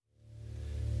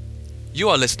You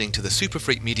are listening to the Super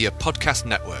Freak Media Podcast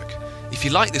Network. If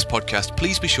you like this podcast,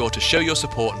 please be sure to show your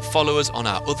support and follow us on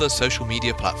our other social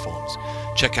media platforms.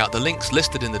 Check out the links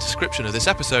listed in the description of this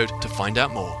episode to find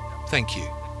out more. Thank you.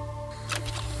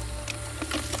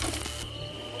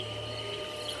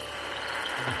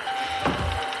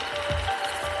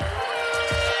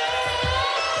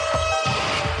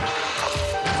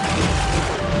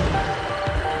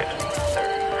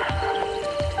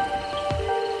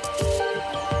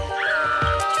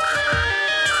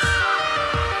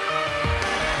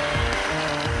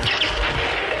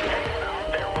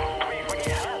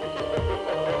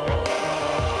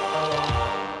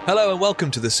 Hello and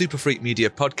welcome to the Super Freak Media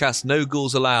Podcast, No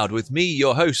Ghouls Allowed, with me,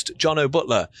 your host, John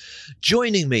O'Butler.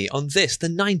 Joining me on this, the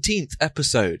 19th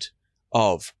episode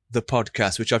of the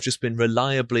podcast, which I've just been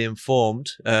reliably informed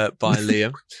by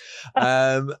Liam.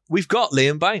 We've got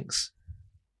Liam Banks.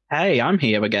 Hey, I'm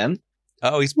here again.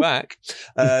 Oh, he's back.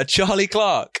 Charlie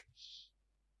Clark.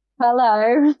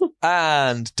 Hello.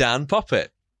 And Dan Poppet.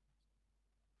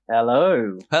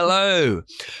 Hello. Hello.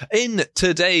 In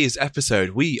today's episode,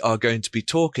 we are going to be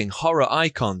talking horror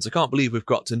icons. I can't believe we've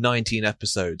got to 19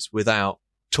 episodes without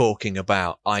talking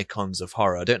about icons of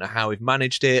horror. I don't know how we've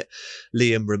managed it.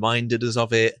 Liam reminded us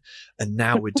of it, and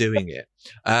now we're doing it.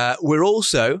 We're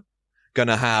also going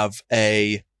to have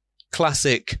a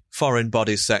classic foreign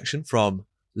bodies section from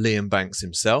Liam Banks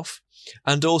himself,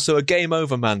 and also a Game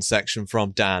Over Man section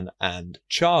from Dan and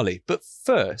Charlie. But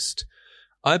first,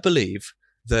 I believe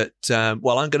that, I'm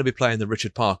going to be playing the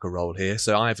Richard Parker role here,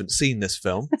 so I haven't seen this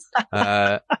film.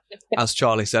 As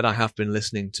Charlie said, I have been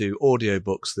listening to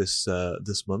audiobooks this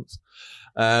month.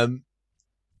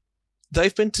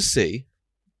 They've been to see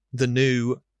the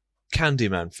new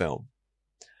Candyman film.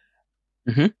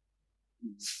 Mm-hmm.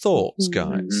 Thoughts,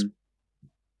 guys?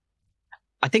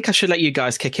 I think I should let you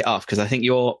guys kick it off, because I think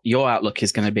your outlook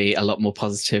is going to be a lot more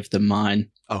positive than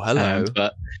mine. Oh, hello.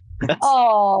 But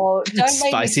Oh, don't make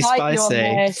Spicy, me fight you on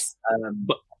spicy. this.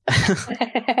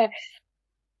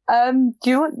 Do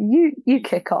you want you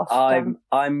kick off?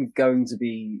 I'm going to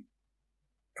be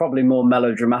probably more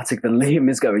melodramatic than Liam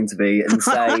is going to be, and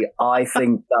say I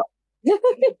think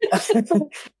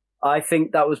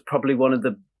that was probably one of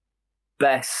the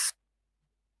best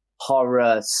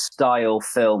horror style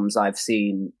films I've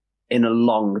seen in a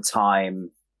long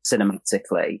time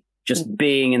cinematically. Just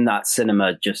being in that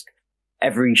cinema, just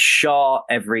every shot,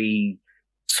 every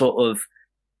sort of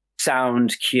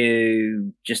sound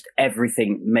cue, just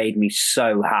everything made me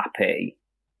so happy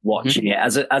watching it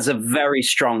as a very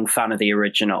strong fan of the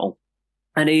original.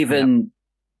 And even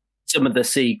some of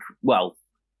the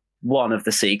one of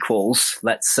the sequels,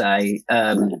 let's say,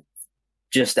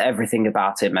 just everything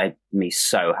about it made me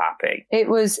so happy. It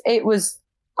was,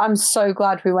 I'm so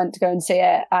glad we went to go and see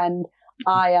it. And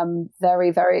I am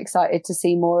very, very excited to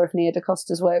see more of Nia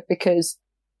DaCosta's work, because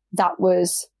that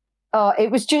was, I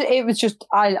loved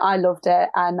it.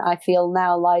 And I feel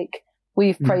now like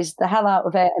we've praised the hell out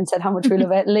of it and said how much we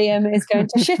love it. Liam is going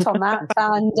to shit on that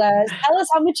and tell us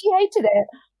how much he hated it.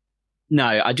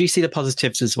 No, I do see the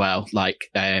positives as well.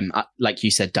 Like you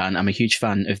said, Dan, I'm a huge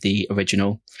fan of the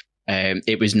original.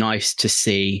 It was nice to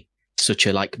see such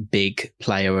a big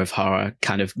player of horror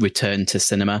kind of return to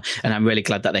cinema, and I'm really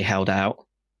glad that they held out,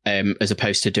 as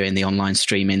opposed to doing the online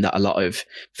streaming that a lot of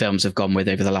films have gone with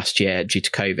over the last year due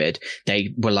to COVID.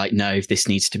 They were like, no, this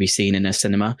needs to be seen in a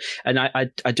cinema. And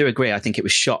I do agree. I think it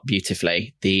was shot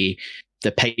beautifully. The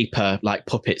paper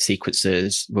puppet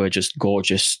sequences were just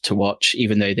gorgeous to watch,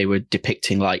 even though they were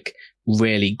depicting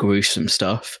really gruesome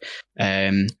stuff.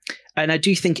 And I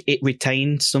do think it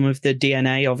retained some of the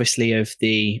DNA, obviously, of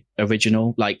the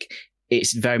original.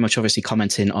 It's very much obviously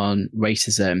commenting on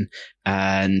racism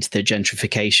and the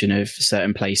gentrification of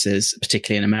certain places,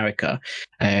 particularly in America,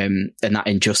 and that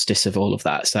injustice of all of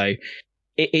that. So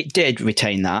it did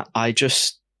retain that. I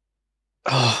don't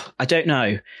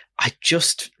know.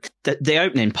 The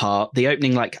opening part,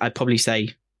 I'd probably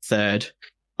say third,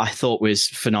 I thought was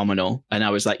phenomenal. And I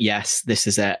was like, yes, this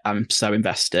is it. I'm so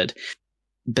invested.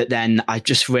 But then I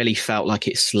just really felt like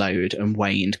it slowed and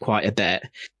waned quite a bit.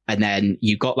 And then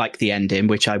you got the ending,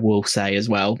 which I will say as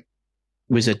well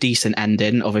was a decent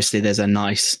ending. Obviously, there's a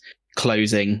nice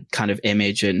closing kind of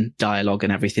image and dialogue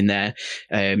and everything there,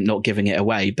 not giving it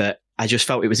away. But I just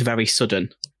felt it was very sudden.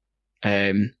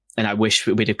 And I wish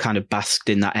we'd have kind of basked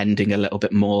in that ending a little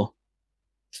bit more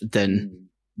than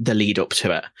the lead up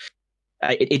to it.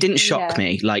 It didn't shock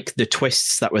me. The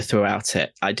twists that were throughout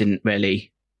it, I didn't really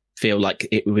feel like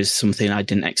it was something I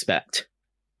didn't expect.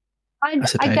 I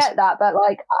get that, but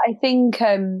I think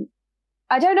I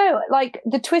don't know,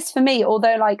 the twist for me,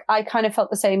 although I kind of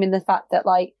felt the same in the fact that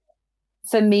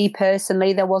for me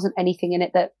personally, there wasn't anything in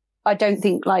it that I don't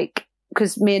think, like,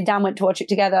 because me and Dan went to watch it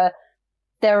together,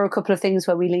 there were a couple of things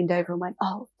where we leaned over and went,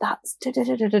 oh, that's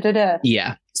da-da-da-da-da-da.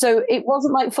 Yeah. So it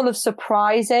wasn't like full of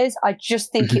surprises. I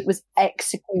just think it was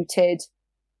executed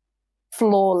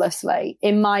flawlessly,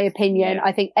 in my opinion.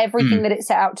 I think everything that it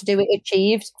set out to do, it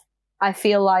achieved. I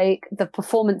feel like the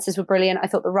performances were brilliant. I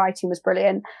thought the writing was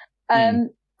brilliant.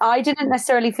 I didn't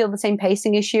necessarily feel the same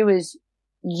pacing issue as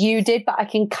you did, but I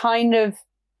can kind of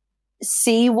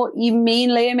see what you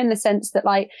mean, Liam, in the sense that,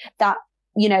 like, that,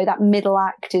 you know, that middle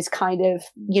act is kind of,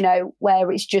 you know,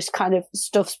 where it's just kind of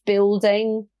stuff's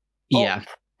building up.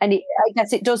 And I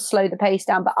guess it does slow the pace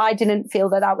down, but I didn't feel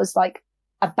that that was like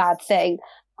a bad thing.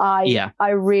 I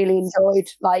really enjoyed,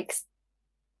 like,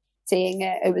 seeing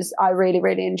it. I really,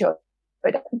 really enjoyed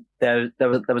it. There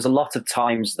was a lot of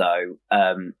times though,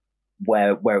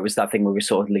 where it was that thing where we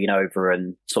sort of lean over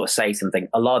and sort of say something.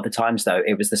 A lot of the times though,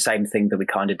 it was the same thing that we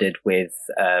kind of did with,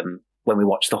 when we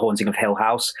watched The Haunting of Hill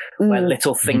House, where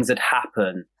little things had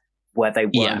happened where they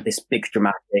weren't this big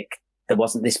dramatic. There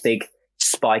wasn't this big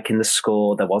spike in the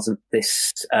score. There wasn't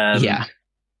this,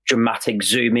 dramatic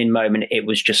zoom in moment. It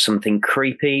was just something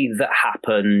creepy that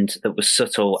happened that was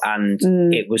subtle, and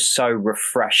it was so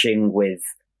refreshing with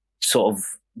sort of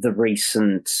the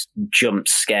recent jump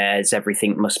scares.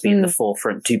 Everything must be in the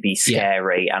forefront to be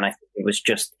scary. And I think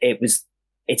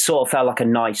it sort of felt like a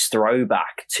nice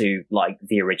throwback to like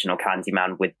the original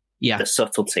Candyman with the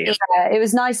subtlety. It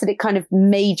was nice that it kind of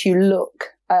made you look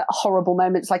at horrible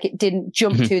moments. Like, it didn't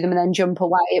jump to them and then jump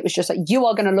away. It was just like, you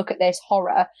are going to look at this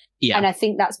horror. And I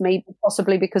think that's maybe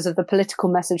possibly because of the political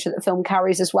message that the film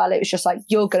carries as well. It was just like,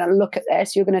 you're going to look at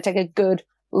this, you're going to take a good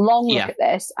long look at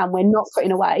this, and we're not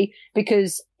cutting away,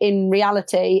 because in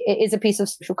reality it is a piece of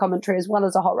social commentary as well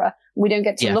as a horror. We don't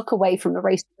get to look away from the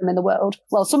racism in the world.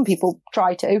 Well, some people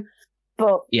try to,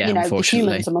 but you know, the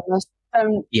humans among us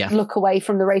don't look away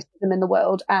from the racism in the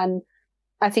world. And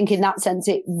I think in that sense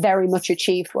it very much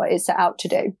achieved what it set out to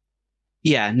do.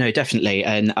 Yeah, no, definitely.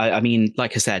 And I mean,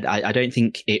 like I said, I don't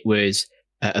think it was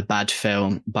a bad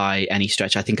film by any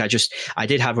stretch. I think I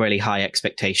did have really high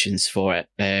expectations for it.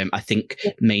 I think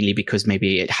mainly because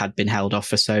maybe it had been held off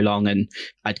for so long and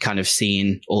I'd kind of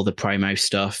seen all the promo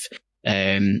stuff.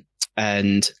 And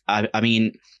I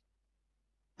mean,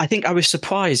 I think I was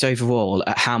surprised overall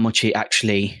at how much it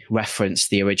actually referenced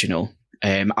the original.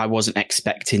 I wasn't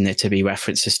expecting there to be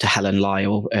references to Helen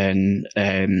Lyle and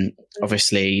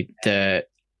obviously the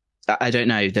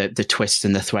twists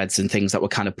and the threads and things that were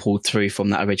kind of pulled through from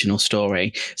that original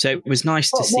story. So it was nice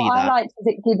to see that. What I liked is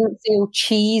it didn't feel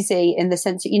cheesy, in the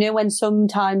sense that, you know, when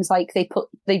sometimes like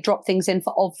they drop things in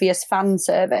for obvious fan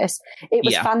service, it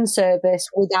was fan service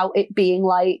without it being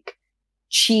like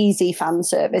cheesy fan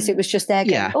service. It was just there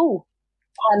going, oh,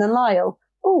 Helen Lyle.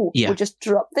 Oh, we'll just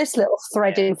drop this little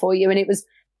thread in for you. And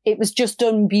it was just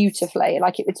done beautifully.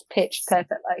 Like, it was pitched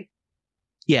perfectly.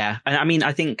 Yeah. And I mean,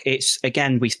 I think it's,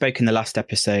 again, we spoke in the last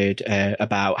episode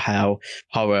about how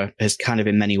horror has kind of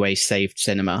in many ways saved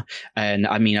cinema. And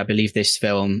I mean, I believe this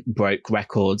film broke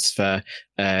records for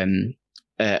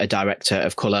a director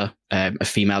of color, a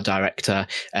female director,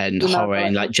 and horror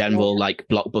in like general, like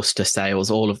blockbuster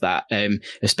sales, all of that,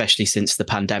 especially since the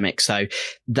pandemic. So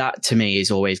that to me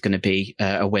is always going to be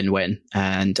a win-win.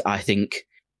 And I think,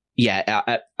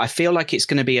 I feel like it's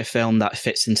going to be a film that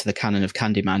fits into the canon of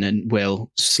Candyman and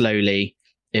will slowly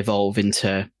evolve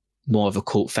into more of a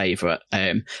cult favorite.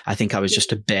 I think I was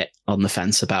just a bit on the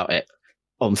fence about it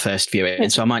on first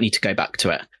viewing, so I might need to go back to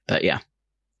it. But yeah.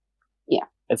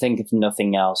 I think if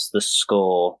nothing else, the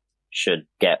score should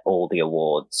get all the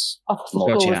awards. Oh, the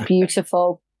score was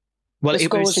beautiful. Well, the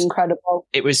score was incredible.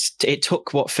 It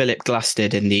took what Philip Glass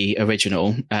did in the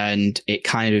original, and it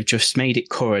kind of just made it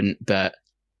current, but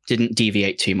didn't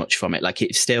deviate too much from it. Like,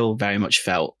 it still very much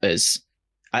felt as,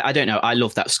 I don't know. I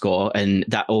love that score, and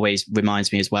that always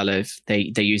reminds me as well of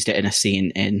they used it in a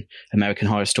scene in American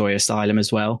Horror Story Asylum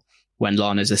as well, when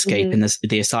Lana's escaping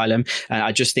the asylum. And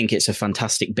I just think it's a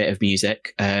fantastic bit of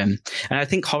music. And I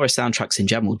think horror soundtracks in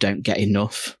general don't get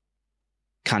enough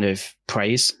kind of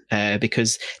praise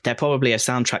because they're probably a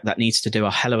soundtrack that needs to do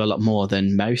a hell of a lot more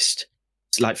than most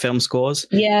like film scores.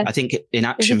 Yeah. I think in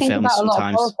action films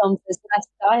sometimes horror films, there's less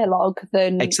dialogue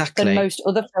than most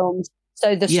other films.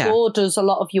 So the score does a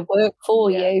lot of your work for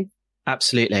you.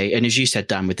 Absolutely. And as you said,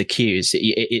 Dan, with the cues,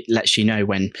 it lets you know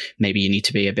when maybe you need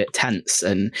to be a bit tense.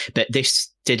 But this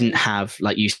didn't have,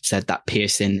 like you said, that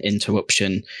piercing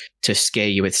interruption to scare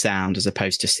you with sound as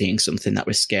opposed to seeing something that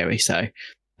was scary. So,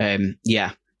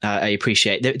 I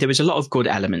appreciate there was a lot of good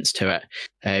elements to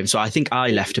it. So I think I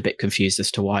left a bit confused as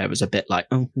to why I was a bit like,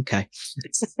 oh, okay.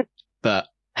 But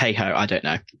hey ho, I don't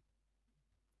know.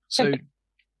 So,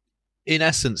 in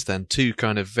essence, then, two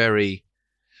kind of very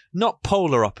not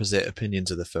polar opposite opinions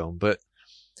of the film, but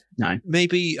no,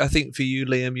 maybe I think for you,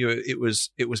 Liam, it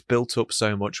was built up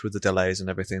so much with the delays and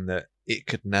everything that it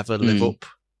could never live up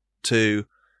to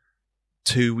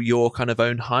your kind of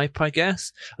own hype, I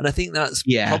guess. And I think that's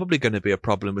probably going to be a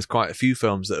problem with quite a few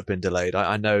films that have been delayed.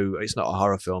 I know it's not a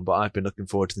horror film, but I've been looking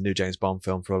forward to the new James Bond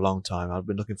film for a long time. I've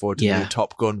been looking forward to the new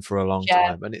Top Gun for a long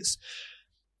time, and it's.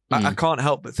 I can't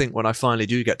help but think when I finally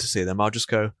do get to see them, I'll just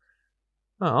go,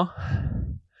 oh.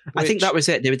 I think that was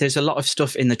it. There's a lot of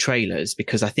stuff in the trailers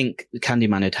because I think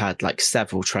Candyman had like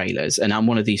several trailers, and I'm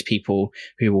one of these people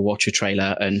who will watch a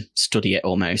trailer and study it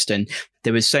almost. And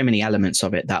there was so many elements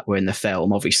of it that were in the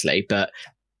film, obviously, but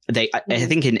I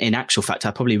think in actual fact,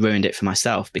 I probably ruined it for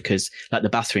myself because like the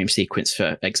bathroom sequence,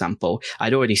 for example,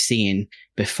 I'd already seen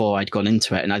before I'd gone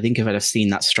into it. And I think if I'd have seen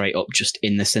that straight up just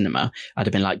in the cinema, I'd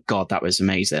have been like, God, that was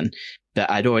amazing. But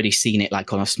I'd already seen it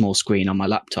like on a small screen on my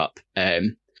laptop.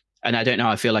 And I don't know,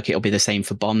 I feel like it'll be the same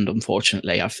for Bond,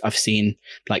 unfortunately. I've seen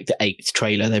like the 8th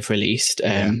trailer they've released,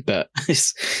 but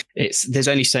it's there's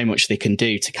only so much they can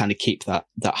do to kind of keep that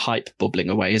hype bubbling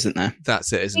away, isn't there?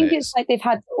 That's it, isn't it? I think it's like they've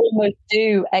had to almost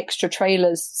do extra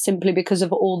trailers simply because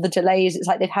of all the delays. It's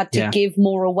like they've had to give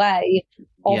more away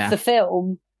of the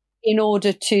film in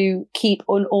order to keep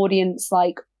an audience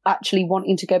like actually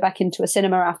wanting to go back into a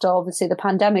cinema after obviously the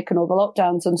pandemic and all the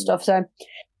lockdowns and stuff. So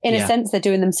in a sense, they're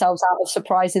doing themselves out of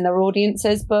surprising their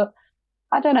audiences, but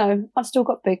I don't know. I've still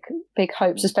got big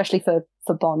hopes, especially for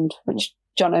Bond, which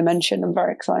Jono mentioned. I'm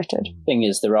very excited. The thing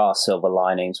is, there are silver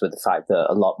linings with the fact that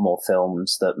a lot more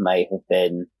films that may have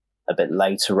been a bit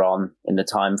later on in the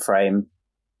time frame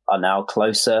are now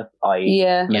closer, i.e.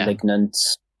 Malignant,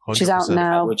 which is out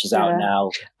now.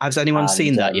 Has anyone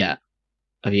seen that yet?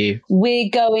 Have you?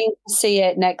 We're going to see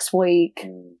it next week.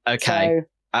 Okay. So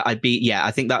I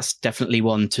think that's definitely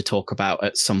one to talk about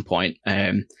at some point.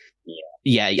 I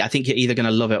think you're either going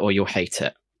to love it or you'll hate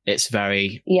it. It's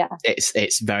very,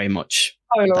 it's very much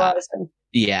polarizing.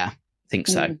 Yeah, I think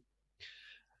so.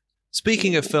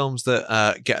 Speaking of films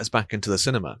that get us back into the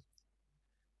cinema,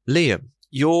 Liam,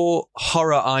 your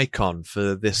horror icon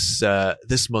for this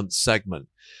month's segment,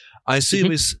 I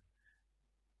assume is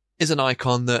an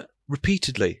icon that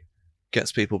repeatedly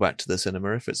gets people back to the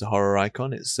cinema. If it's a horror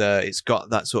icon, it's got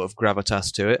that sort of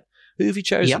gravitas to it. Who have you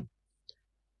chosen?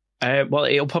 Well,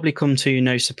 it'll probably come to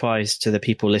no surprise to the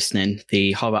people listening.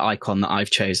 The horror icon that I've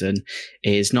chosen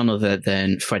is none other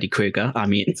than Freddy Krueger. I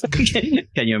mean,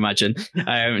 can you imagine?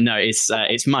 No,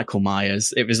 it's Michael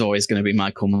Myers. It was always going to be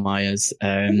Michael Myers.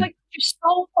 You're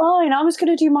so fine. I was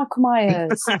going to do Michael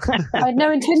Myers. I had no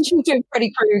intention of doing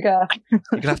Freddy Krueger. You're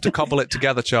going to have to cobble it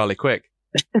together, Charlie, quick.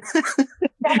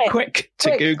 Quick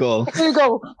to Google.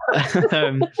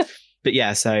 But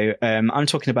yeah, so I'm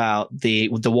talking about the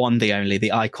one, the only,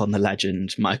 the icon, the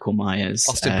legend, Michael Myers.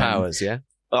 Austin Powers, yeah?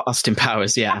 Austin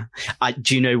Powers, yeah.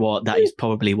 Do you know what? That is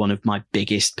probably one of my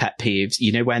biggest pet peeves.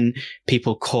 You know, when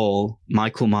people call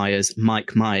Michael Myers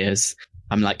Mike Myers,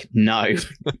 I'm like, no,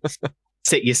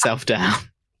 sit yourself down.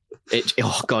 It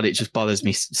just bothers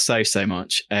me so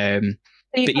much. But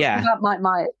yeah. About Mike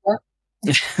Myers, yeah?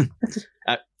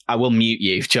 I will mute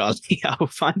you, Charlie. I will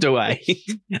find a way.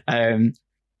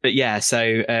 But yeah,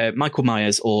 so Michael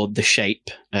Myers, or The Shape,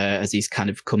 as he's kind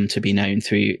of come to be known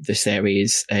through the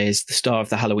series, is the star of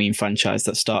the Halloween franchise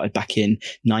that started back in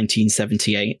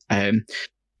 1978.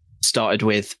 Started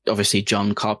with, obviously,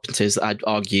 John Carpenter's, I'd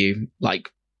argue, like,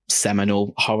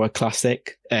 seminal horror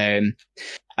classic. I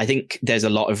think there's a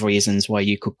lot of reasons why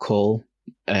you could call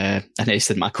I know you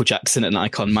said Michael Jackson an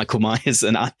icon, Michael Myers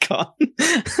an icon.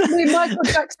 I mean, Michael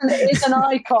Jackson is an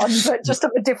icon, but just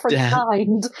of a different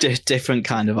kind. Different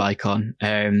kind of icon.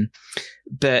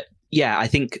 But yeah, I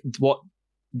think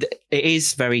it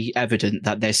is very evident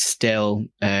that there's still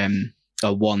a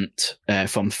want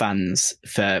from fans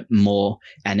for more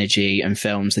energy and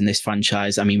films in this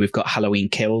franchise. I mean, we've got Halloween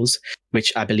Kills,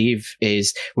 which I believe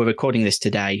we're recording this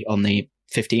today on the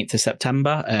 15th of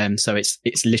September. So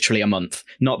it's literally a month.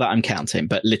 Not that I'm counting,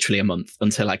 but literally a month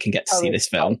until I can get to see this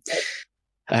film.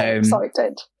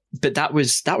 Excited. But that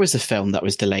was a film that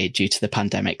was delayed due to the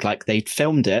pandemic. Like, they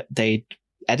filmed it, they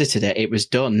edited it, it was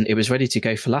done, it was ready to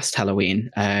go for last Halloween.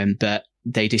 But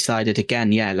they decided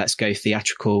again, let's go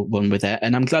theatrical one with it.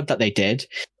 And I'm glad that they did,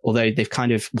 although they've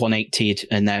kind of 180'd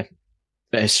and they're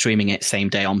streaming it same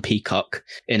day on Peacock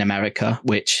in America,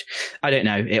 which I don't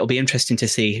know. It'll be interesting to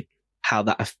see how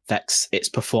that affects its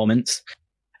performance.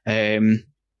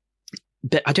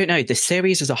 But I don't know, the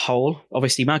series as a whole,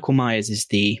 obviously Michael Myers is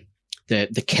the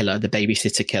killer, the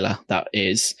babysitter killer that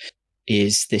is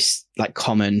is this like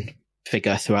common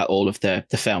figure throughout all of the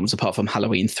films, apart from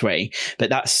Halloween 3. But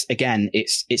that's, again,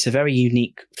 it's a very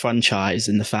unique franchise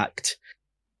in the fact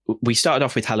we started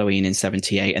off with Halloween in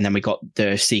 78, and then we got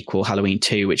the sequel, Halloween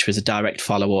 2, which was a direct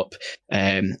follow-up.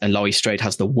 And Laurie Strode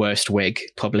has the worst wig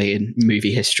probably in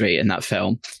movie history in that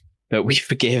film, but we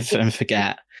forgive and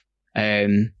forget.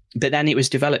 But then it was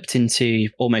developed into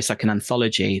almost like an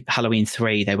anthology. Halloween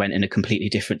 3, they went in a completely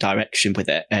different direction with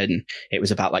it, and it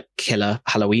was about like killer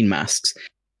Halloween masks.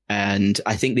 And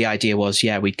I think the idea was,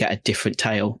 we'd get a different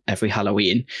tale every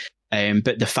Halloween.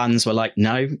 But the fans were like,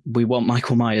 no, we want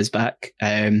Michael Myers back.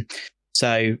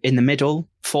 So in the middle,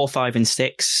 4, 5, and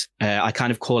 6, I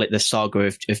kind of call it the saga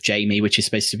of Jamie, which is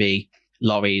supposed to be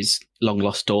Laurie's long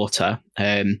lost daughter.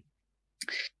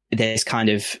 There's kind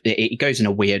of, it goes in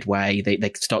a weird way.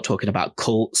 They start talking about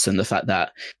cults and the fact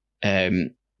that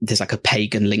there's like a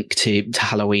pagan link to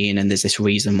Halloween, and there's this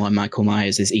reason why Michael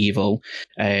Myers is evil.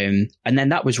 And then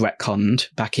that was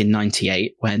retconned back in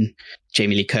 98 when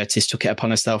Jamie Lee Curtis took it upon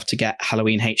herself to get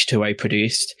Halloween H2O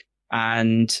produced.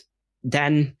 And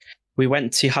then we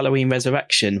went to Halloween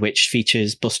Resurrection, which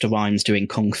features Busta Rhymes doing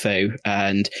Kung Fu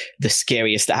and the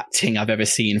scariest acting I've ever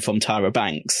seen from Tyra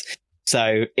Banks.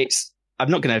 So I'm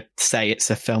not going to say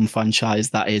it's a film franchise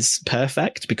that is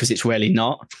perfect, because it's really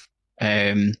not.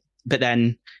 But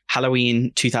then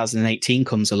Halloween 2018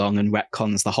 comes along and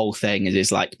retcons the whole thing. It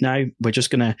is like, no, we're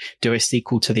just going to do a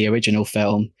sequel to the original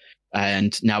film.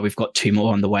 And now we've got 2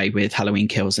 more on the way with Halloween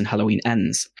Kills and Halloween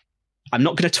Ends. I'm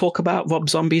not going to talk about Rob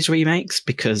Zombie's remakes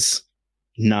because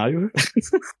no.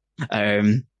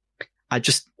 I'm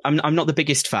not the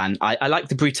biggest fan. I like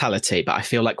the brutality, but I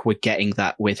feel like we're getting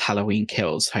that with Halloween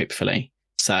Kills, hopefully.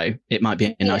 So it might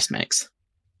be a nice mix.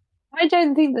 I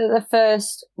don't think that the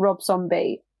first Rob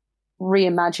Zombie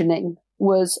reimagining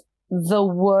was the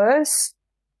worst.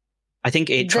 I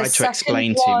think it tried to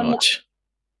explain too much.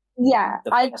 Yeah,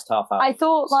 I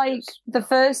thought like just... the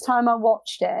first time I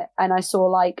watched it and I saw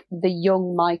like the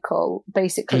young Michael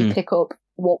basically pick up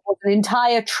what was an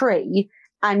entire tree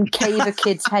and cave a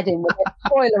kid's head in with it.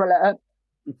 Spoiler alert.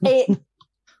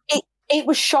 It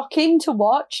was shocking to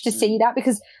watch, to see that,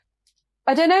 because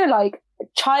I don't know, like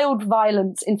child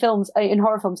violence in films, in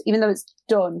horror films, even though it's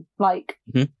done, like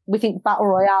we think Battle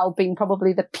Royale being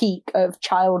probably the peak of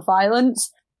child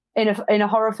violence in a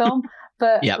horror film,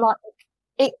 but like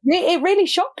it really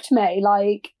shocked me,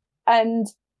 like, and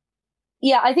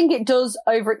I think it does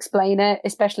over explain it,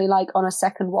 especially like on a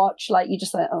second watch, like you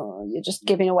just like, oh, you're just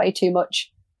giving away too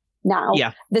much now.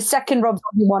 The second Rob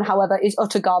Zombie one, however, is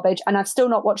utter garbage, and I've still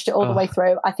not watched it all the way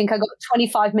through. I think I got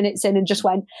 25 minutes in and just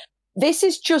went, this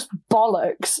is just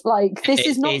bollocks. Like, this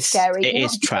is not scary. It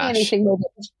is trash. Anything with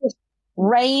it. It's just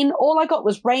rain. All I got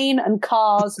was rain and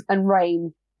cars and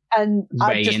rain. And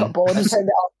I just got bored and turned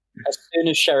it off. As soon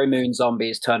as Sherry Moon Zombie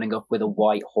is turning up with a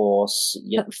white horse,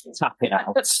 you're tapping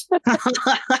out.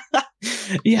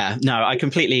 No, I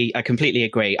completely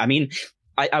agree. I mean,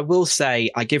 I will say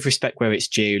I give respect where it's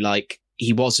due. Like,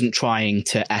 he wasn't trying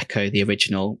to echo the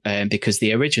original, because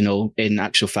the original, in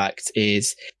actual fact,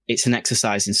 it's an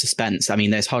exercise in suspense. I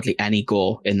mean, there's hardly any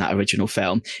gore in that original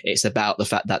film. It's about the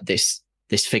fact that this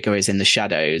figure is in the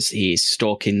shadows. He's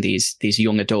stalking these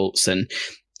young adults, and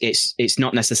it's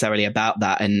not necessarily about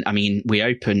that. And I mean, we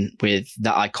open with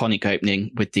that iconic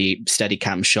opening with the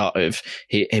Steadicam shot of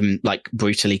him like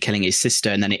brutally killing his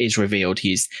sister. And then it is revealed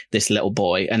he's this little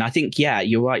boy. And I think,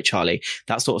 you're right, Charlie.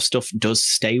 That sort of stuff does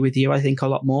stay with you, I think, a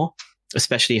lot more,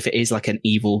 especially if it is like an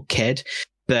evil kid.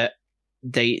 But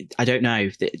I don't know,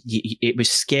 it was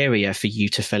scarier for you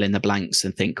to fill in the blanks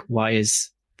and think, why is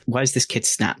this kid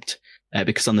snapped?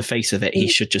 Because on the face of it, he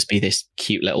should just be this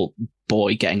cute little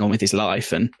boy getting on with his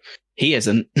life, and he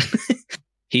isn't.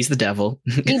 He's the devil.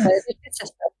 He murdered his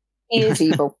sister. He is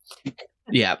evil.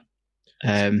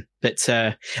 But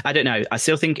I don't know. I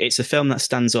still think it's a film that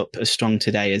stands up as strong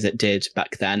today as it did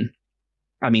back then.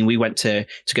 I mean, we went to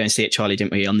go and see it, Charlie,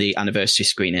 didn't we, on the anniversary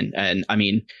screening? And I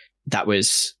mean, that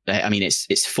was,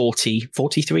 it's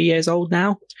 43 years old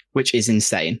now, which is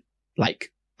insane. Like,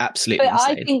 absolutely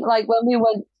insane. I think like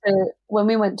when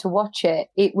we went to watch it,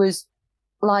 it was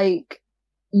like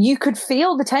you could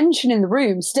feel the tension in the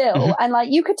room still, and like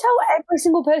you could tell every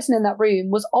single person in that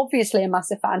room was obviously a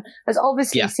massive fan, has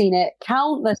obviously seen it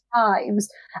countless times,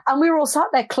 and we were all sat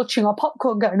there clutching our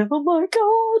popcorn going, oh my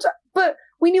god, but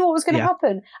we knew what was going to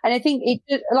happen. And I think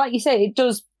it, like you say, it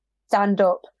does stand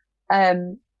up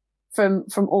from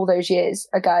all those years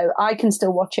ago. I can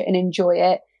still watch it and enjoy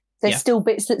it. There's still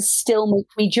bits that still make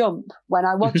me jump when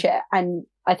I watch it. And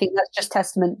I think that's just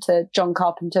testament to John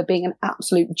Carpenter being an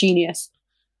absolute genius.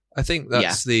 I think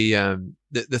that's the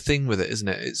the thing with it, isn't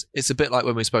it? It's a bit like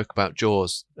when we spoke about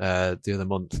Jaws the other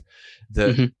month.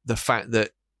 The fact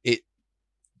that it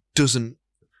doesn't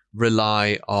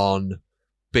rely on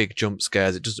big jump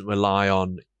scares. It doesn't rely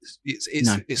on.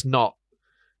 It's not.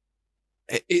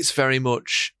 It's very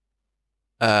much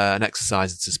an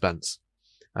exercise in suspense.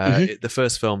 The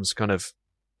first film's kind of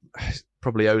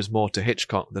probably owes more to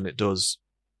Hitchcock than it does.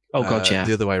 Oh God, yeah.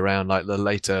 The other way around, like the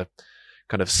later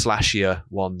kind of slashier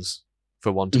ones,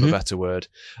 for want of a better word.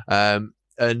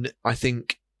 And I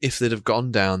think if they'd have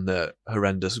gone down the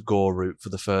horrendous gore route for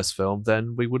the first film,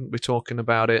 then we wouldn't be talking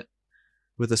about it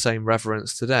with the same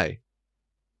reverence today.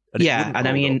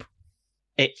 And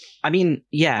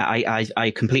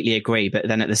I completely agree. But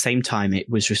then at the same time, it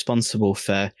was responsible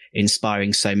for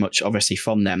inspiring so much, obviously,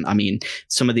 from them. I mean,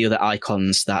 some of the other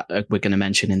icons that we're going to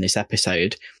mention in this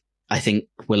episode, I think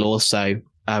will also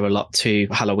owe a lot to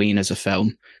Halloween as a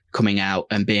film coming out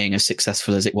and being as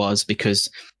successful as it was, because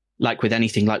like with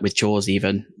anything, like with Jaws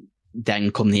even,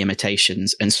 then come the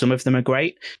imitations, and some of them are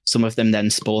great. Some of them then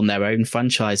spawn their own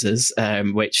franchises,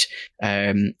 which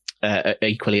are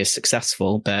equally as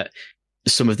successful, but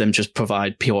some of them just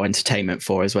provide pure entertainment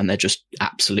for us when they're just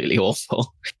absolutely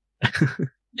awful.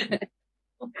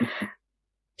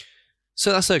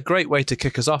 So that's a great way to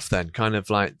kick us off then, kind of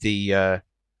like the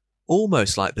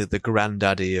almost like the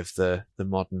granddaddy of the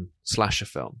modern slasher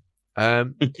film.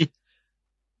 Dan,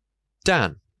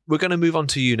 we're going to move on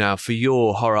to you now for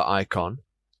your horror icon.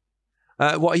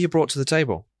 What are you brought to the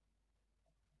table?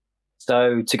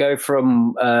 So to go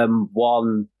from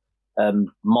one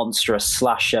monstrous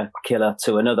slasher killer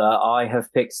to another, I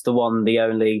have picked the one, the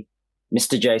only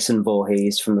Mr. Jason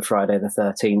Voorhees from the Friday the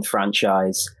 13th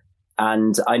franchise.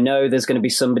 And I know there's going to be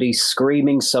somebody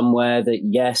screaming somewhere that,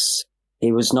 yes,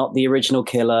 he was not the original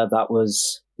killer. That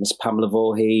was Miss Pamela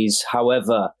Voorhees.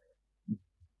 However,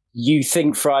 you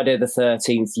think Friday the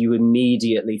 13th, you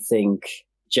immediately think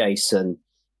Jason.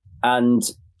 And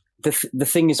the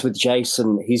thing is with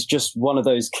Jason, he's just one of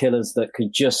those killers that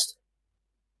could just,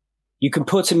 you can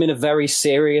put him in a very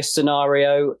serious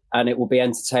scenario and it will be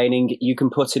entertaining. You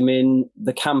can put him in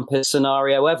the campest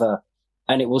scenario ever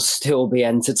and it will still be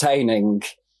entertaining.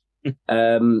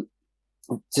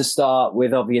 To start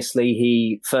with, obviously,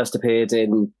 he first appeared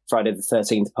in Friday the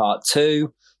 13th Part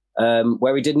 2,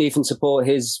 where he didn't even support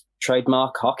his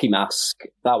trademark hockey mask.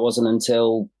 That wasn't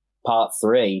until Part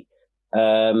 3.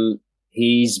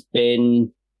 He's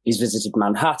visited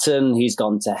Manhattan, he's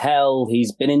gone to hell,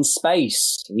 he's been in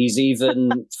space, he's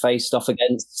even faced off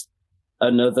against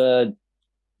another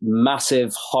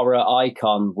massive horror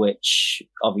icon, which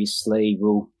obviously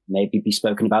will maybe be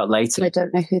spoken about later. I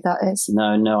don't know who that is.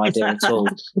 No idea at all.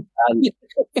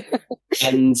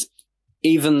 And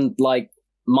even like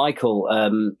Michael,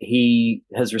 he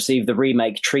has received the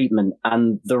remake treatment,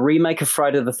 and the remake of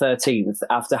Friday the 13th,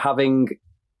 after having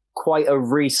quite a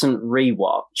recent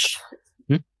rewatch,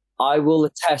 I will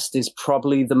attest is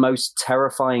probably the most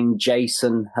terrifying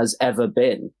Jason has ever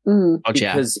been.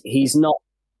 Because he's not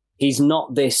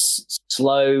this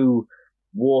slow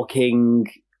walking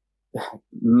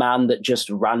man that just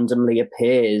randomly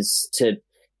appears to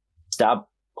stab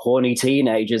horny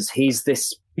teenagers. He's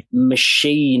this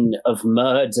machine of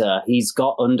murder. He's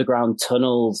got underground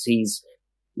tunnels. He's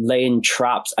laying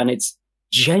traps, and it's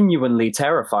genuinely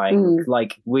terrifying.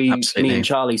 Like me and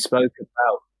Charlie spoke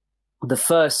about the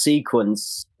first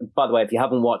sequence. By the way, if you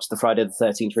haven't watched the Friday the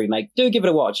 13th remake, do give it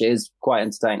a watch. It is quite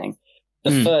entertaining.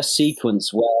 The first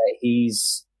sequence where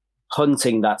he's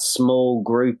hunting that small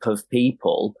group of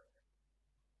people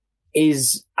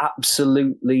is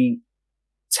absolutely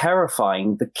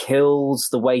terrifying. The kills,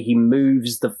 the way he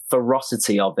moves, the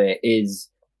ferocity of it is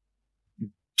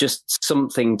just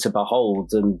something to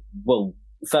behold. And well,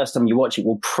 first time you watch it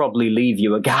will probably leave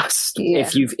you aghast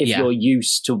if you're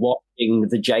used to watching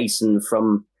the Jason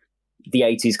from the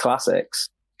 80s classics.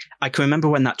 I can remember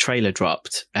when that trailer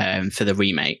dropped for the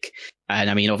remake. And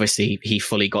I mean, obviously, he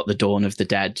fully got the Dawn of the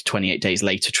Dead 28 days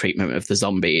later treatment of the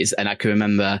zombies. And I can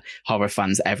remember horror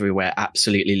fans everywhere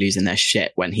absolutely losing their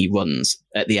shit when he runs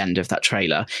at the end of that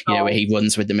trailer, you know, where he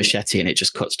runs with the machete and it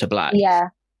just cuts to black. Yeah.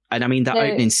 And I mean, that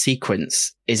opening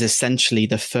sequence is essentially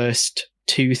the first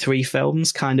 2-3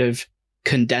 films kind of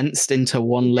condensed into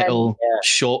one little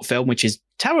short film, which is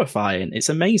terrifying. It's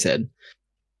amazing.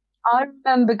 I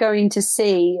remember going to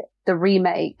see the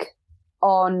remake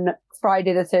on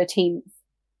Friday the 13th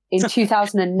in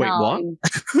 2009. Wait,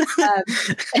 what?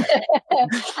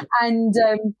 And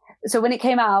so when it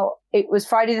came out, it was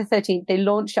Friday the 13th. They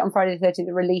launched it on Friday the 13th.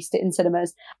 They released it in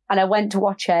cinemas, and I went to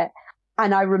watch it.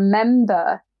 And I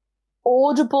remember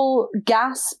audible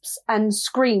gasps and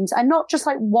screams, and not just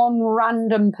like one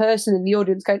random person in the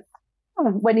audience going,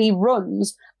 "Oh," when he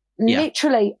runs. Yeah.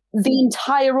 Literally, the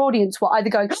entire audience were either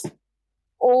going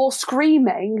or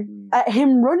screaming at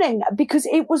him running, because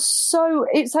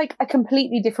it's like a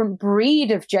completely different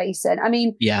breed of Jason. I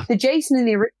mean, the Jason in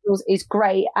the originals is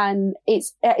great, and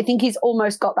I think he's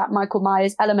almost got that Michael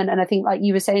Myers element. And I think, like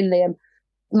you were saying, Liam,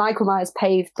 Michael Myers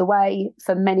paved the way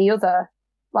for many other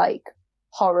like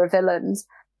horror villains.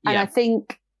 And I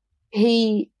think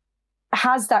he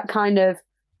has that kind of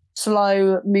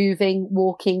slow moving,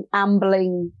 walking,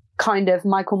 ambling kind of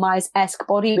Michael Myers-esque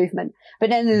body movement. But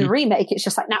then in the remake, it's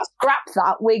just like, now scrap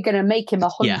that. We're going to make him a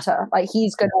hunter. Like,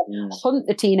 he's going to hunt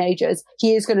the teenagers.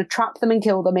 He is going to trap them and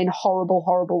kill them in horrible,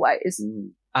 horrible ways.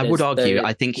 I would argue,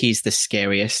 I think he's the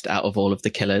scariest out of all of the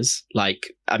killers.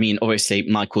 Like, I mean, obviously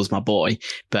Michael's my boy,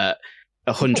 but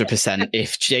 100%,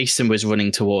 if Jason was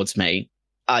running towards me,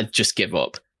 I'd just give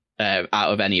up. Out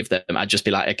of any of them, I'd just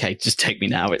be like, okay, just take me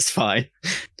now. It's fine.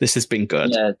 This has been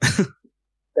good. Yeah.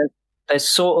 There's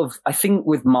sort of, I think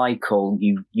with Michael,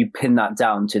 you pin that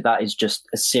down to that is just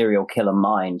a serial killer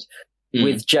mind.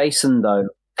 With Jason, though,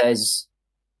 it's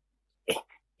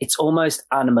almost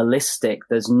animalistic.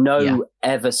 There's no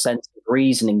ever sense of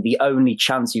reasoning. The only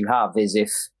chance you have is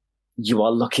if you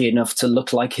are lucky enough to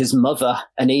look like his mother,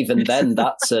 and even then,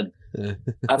 that's a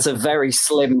very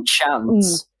slim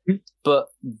chance. But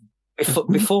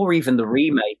before even the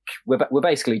remake, we're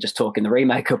basically just talking the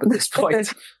remake up at this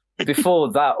point.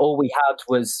 Before that, all we had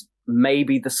was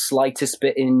maybe the slightest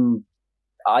bit in,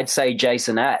 I'd say,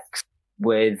 Jason X,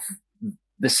 with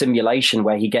the simulation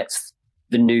where he gets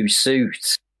the new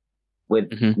suit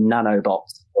with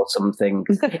nanobots or something.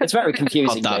 It's very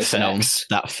confusing. That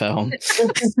film.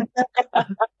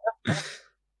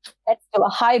 It's still a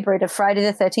hybrid of Friday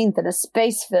the 13th and a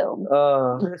space film.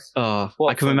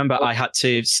 I can remember I had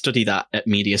to study that at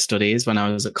media studies when I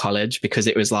was at college, because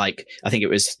it was like, I think it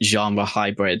was genre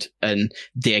hybrid, and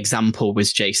the example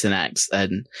was Jason X.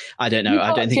 And I don't know,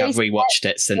 I don't think I've rewatched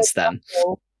it since then.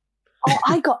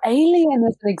 I got Alien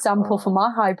as an example for my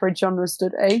hybrid genre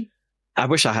study. I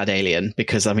wish I had Alien,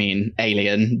 because I mean,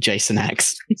 Alien, Jason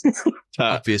X.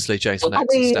 Obviously, Jason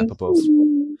X is a step above.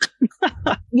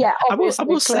 Yeah, I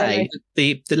will say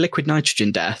the liquid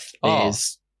nitrogen death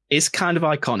is kind of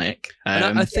iconic.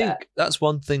 And I think that's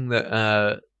one thing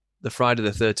that the Friday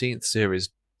the 13th series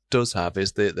does have,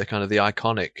 is the kind of the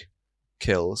iconic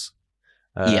kills,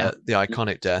 the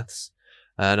iconic deaths,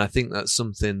 and I think that's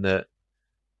something that.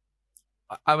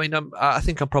 I mean, I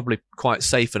think I'm probably quite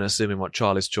safe in assuming what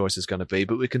Charlie's choice is going to be,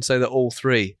 but we can say that all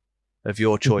three of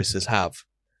your choices have,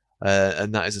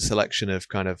 and that is a selection of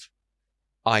kind of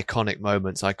iconic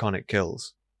moments, iconic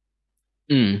kills.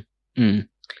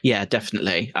 Yeah,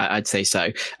 definitely. I'd say so.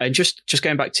 And just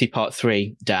going back to part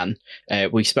 3, Dan,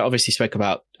 we obviously spoke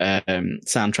about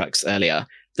soundtracks earlier.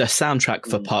 The soundtrack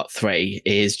for part 3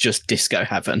 is just disco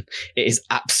heaven. It is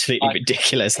absolutely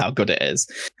ridiculous how good it is.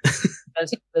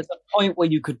 There's a point where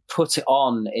you could put it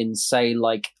on in, say,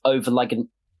 like over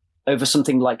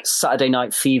something like Saturday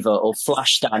Night Fever or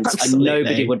Flashdance, and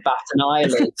nobody would bat an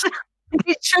eyelid.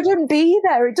 It shouldn't be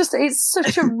there. It's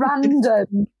such a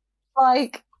random,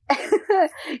 like.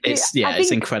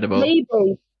 It's incredible.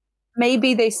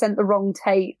 Maybe they sent the wrong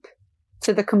tape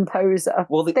to the composer.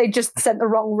 Well, they just sent the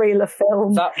wrong reel of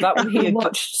film. That would be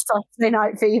watched Saturday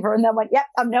Night Fever and then went, "Yep,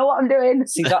 I know what I'm doing."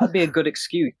 See, that would be a good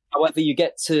excuse. However, you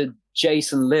get to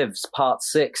Jason Lives Part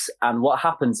 6, and what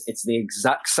happens? It's the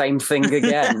exact same thing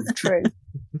again. True.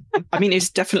 I mean, it's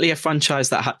definitely a franchise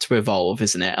that had to evolve,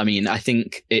 isn't it? I mean, I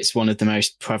think it's one of the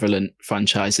most prevalent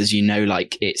franchises.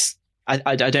 Like it's.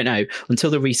 I don't know, until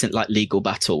the recent like legal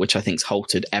battle, which I think's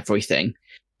halted everything.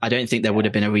 I don't think there would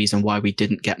have been a reason why we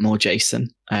didn't get more Jason.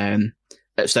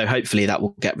 So hopefully that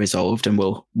will get resolved, and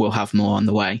we'll have more on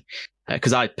the way.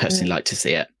 Because I personally like to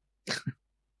see it.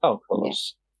 Oh, of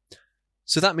course.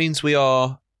 So that means we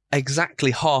are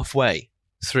exactly halfway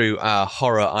through our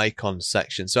horror icons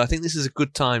section. So I think this is a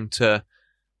good time to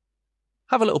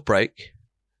have a little break,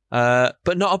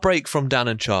 but not a break from Dan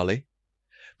and Charlie,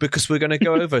 because we're going to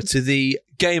go over to the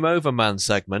Game Over Man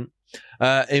segment,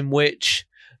 in which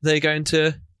they're going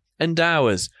to endow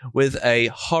us with a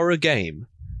horror game.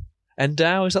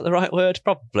 Endow, is that the right word?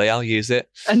 Probably, I'll use it.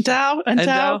 Endow?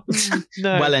 No.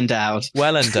 Well endowed.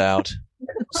 Well endowed.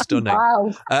 Stunning.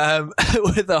 Wow.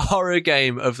 With a horror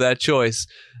game of their choice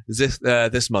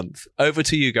this month. Over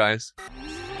to you guys.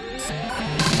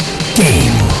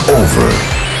 Game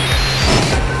over.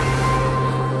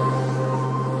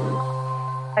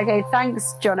 Okay,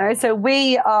 thanks, Jono. So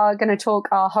we are going to talk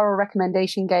our horror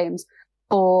recommendation games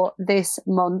for this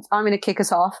month. I'm going to kick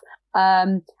us off.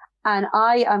 And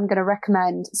I am going to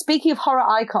recommend, speaking of horror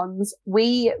icons,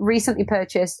 we recently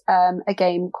purchased a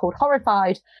game called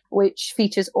Horrified, which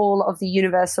features all of the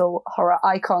Universal horror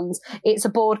icons. It's a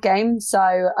board game,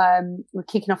 so we're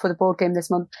kicking off with a board game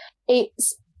this month.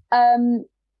 It's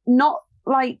not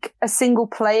like a single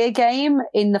player game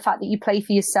in the fact that you play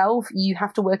for yourself. You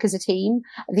have to work as a team.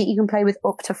 I think you can play with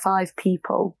up to 5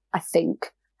 people, I think.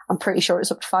 I'm pretty sure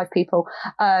it's up to 5 people.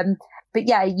 But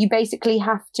yeah, you basically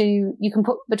you can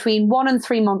put between 1 and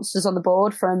 3 monsters on the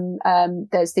board from,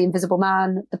 there's the Invisible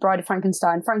Man, the Bride of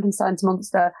Frankenstein, Frankenstein's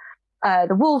monster,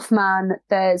 the Wolf Man,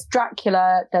 there's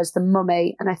Dracula, there's the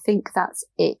Mummy, and I think that's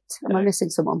it. Am I missing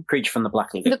someone? Creature from the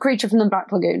Black Lagoon. The Creature from the Black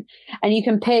Lagoon. And you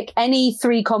can pick any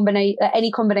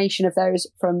any combination of those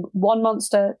from 1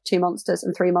 monster, 2 monsters,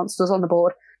 and 3 monsters on the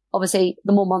board. Obviously,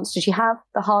 the more monsters you have,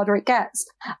 the harder it gets.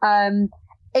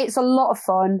 It's a lot of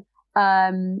fun.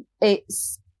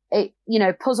 It's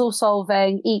puzzle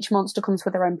solving. Each monster comes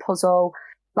with their own puzzle.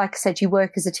 Like I said, you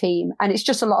work as a team, and it's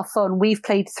just a lot of fun. We've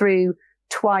played through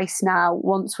twice now,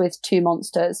 once with 2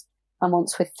 monsters and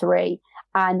once with 3.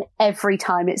 And every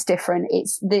time it's different.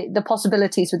 It's the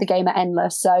possibilities with the game are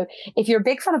endless. So if you're a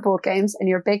big fan of board games and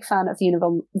you're a big fan of the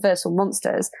Universal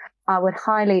monsters, I would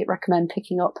highly recommend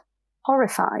picking up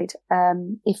Horrified.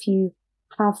 If you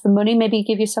have the money, maybe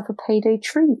give yourself a payday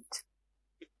treat.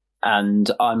 And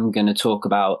I'm going to talk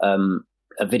about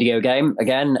a video game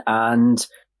again. And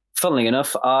funnily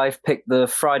enough, I've picked the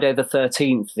Friday the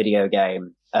 13th video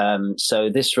game. So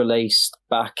this released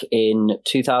back in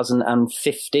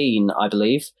 2015, I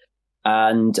believe.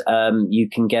 And you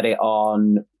can get it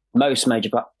on most major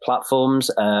platforms,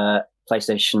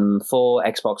 PlayStation 4,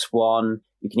 Xbox One.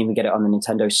 You can even get it on the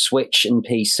Nintendo Switch and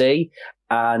PC.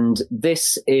 And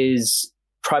this is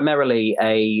primarily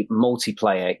a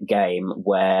multiplayer game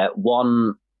where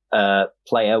one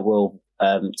player will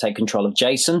take control of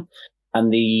Jason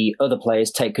and the other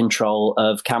players take control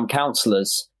of camp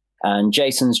counselors. And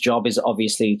Jason's job is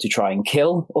obviously to try and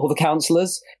kill all the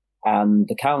counselors, and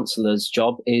the counselor's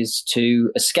job is to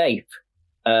escape.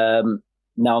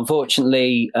 Now,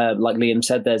 unfortunately, like Liam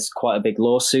said, there's quite a big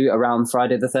lawsuit around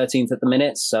Friday the 13th at the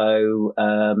minute, so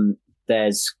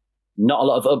there's not a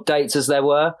lot of updates as there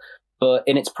were. But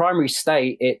in its primary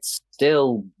state, it's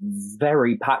still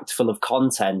very packed full of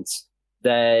content.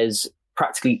 There's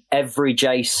practically every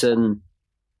Jason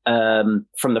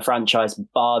from the franchise,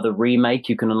 bar the remake,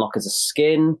 you can unlock as a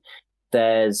skin.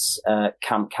 There's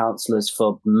camp counselors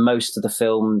for most of the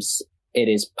films. It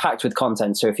is packed with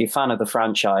content. So if you're a fan of the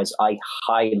franchise, I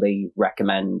highly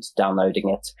recommend downloading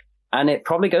it. And it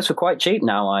probably goes for quite cheap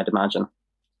now, I'd imagine.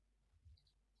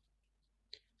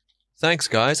 Thanks,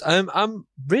 guys. I'm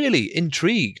really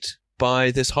intrigued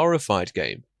by this Horrified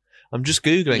game. I'm just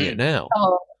Googling it now.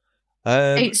 Oh,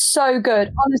 it's so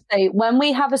good. Honestly, when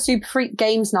we have a Super Freak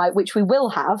Games night, which we will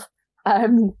have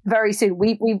very soon,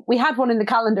 we had one in the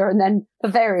calendar and then for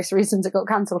various reasons it got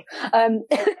cancelled.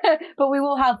 But we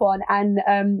will have one. And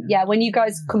yeah, when you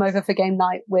guys come over for game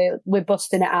night, we're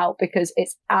busting it out because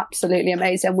it's absolutely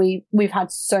amazing. We've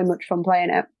had so much fun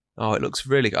playing it. Oh, it looks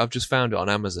really good. I've just found it on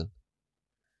Amazon.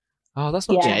 Oh, that's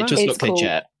not too bad. It just looks cool.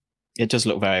 legit. It does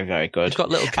look very, very good. It's got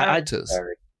little characters.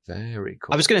 Very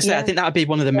cool. I was going to say, I think that would be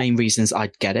one of the main reasons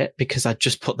I'd get it, because I'd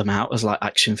just put them out as like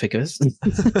action figures.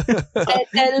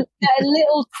 they're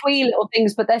little twee little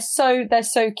things, but they're so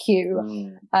cute.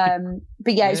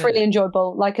 But yeah, it's really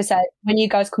enjoyable. Like I said, when you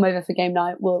guys come over for game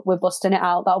night, we're busting it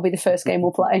out. That'll be the first game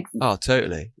we'll play. Oh,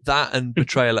 totally. That and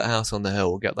Betrayal at House on the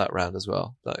Hill will get that round as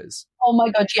well. That is. Oh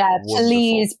my god, yeah! Wonderful.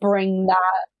 Please bring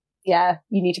that. Yeah,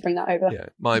 you need to bring that over. Yeah,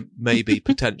 my maybe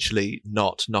potentially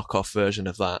not knockoff version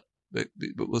of that, but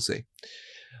we'll see.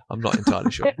 I'm not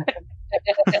entirely sure.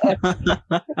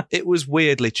 It was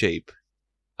weirdly cheap.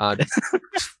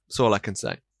 That's all I can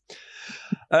say.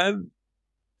 And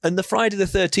the Friday the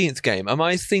 13th game, am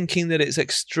I thinking that it's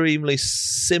extremely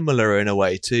similar in a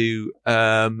way to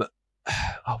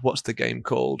what's the game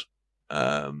called?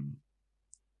 The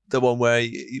one where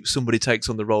somebody takes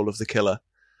on the role of the killer.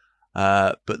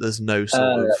 But there's no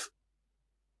sort of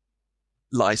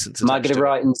license. Am I going to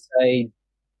write and say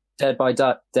Dead by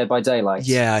Daylight?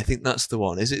 Yeah, I think that's the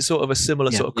one. Is it sort of a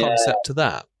similar sort of concept to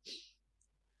that?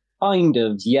 Kind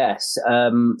of, yes.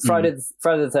 Friday the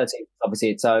 13th, obviously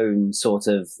its own sort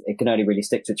of, it can only really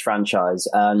stick to its franchise.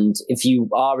 And if you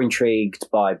are intrigued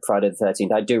by Friday the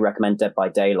 13th, I do recommend Dead by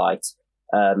Daylight.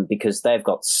 Because they've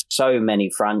got so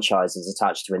many franchises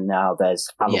attached to it now. There's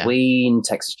Halloween,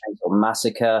 Texas Chainsaw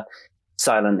Massacre,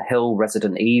 Silent Hill,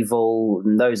 Resident Evil,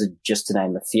 and those are just to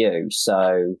name a few.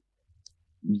 So,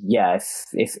 yeah,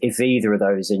 if either of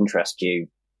those interest you,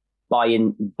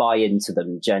 buy into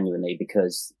them genuinely,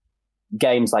 because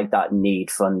games like that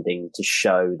need funding to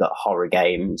show that horror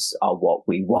games are what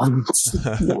we want.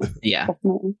 Yeah.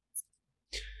 Definitely.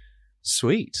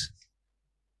 Sweet.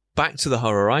 Back to the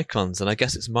horror icons, and I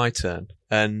guess it's my turn.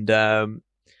 And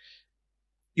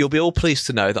you'll be all pleased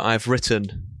to know that I've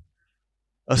written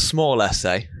a small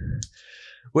essay,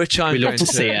 which I'm We love going to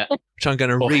see it. which I'm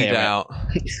going to Or read hear it. out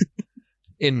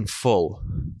in full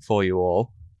for you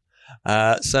all.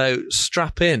 So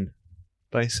strap in,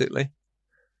 basically.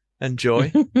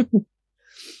 Enjoy.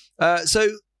 So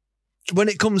when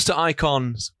it comes to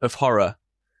icons of horror,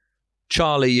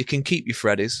 Charlie, you can keep your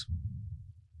Freddys.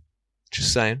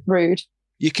 Just saying. Rude.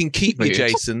 You can keep your Rude.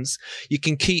 Jasons. You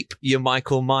can keep your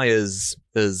Michael Myers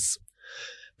because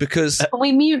Can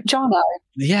we mute Jono?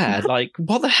 Yeah, like,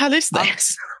 what the hell is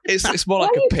this? it's more Why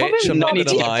like are you a pitch. coming I'm not No need going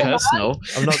to to get lie. personal.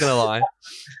 I'm not going to lie.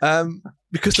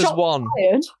 Because there's Shots one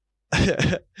fired.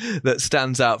 that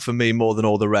stands out for me more than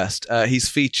all the rest. He's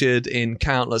featured in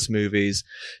countless movies,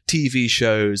 TV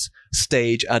shows,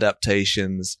 stage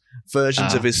adaptations.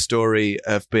 Versions of his story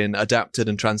have been adapted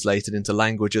and translated into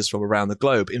languages from around the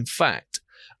globe. In fact,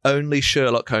 only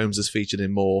Sherlock Holmes is featured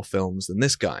in more films than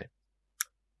this guy.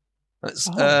 That's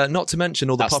not to mention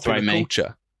all the That's popular thrown me.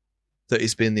 culture that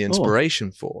he's been the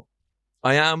inspiration for.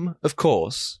 I am, of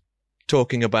course,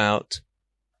 talking about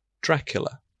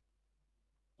Dracula.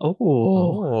 Oh,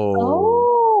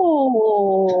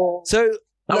 Oh. So that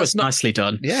let's was not. nicely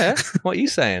done. Yeah, what are you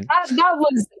saying? That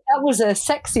was a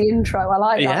sexy intro. I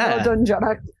like that. Yeah. Well done,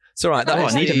 Jono. It's all right. That Oh,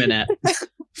 was I need a the minute.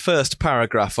 first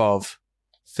paragraph of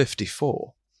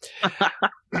 54.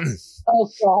 Oh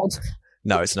God.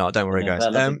 No, it's not. Don't worry, Yeah, guys.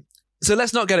 relevant. So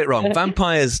let's not get it wrong.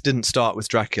 Vampires didn't start with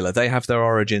Dracula. They have their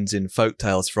origins in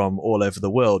folktales from all over the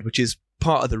world, which is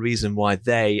part of the reason why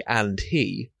they and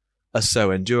he are so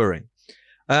enduring.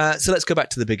 So let's go back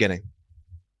to the beginning.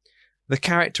 The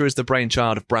character is the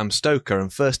brainchild of Bram Stoker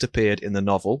and first appeared in the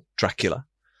novel Dracula,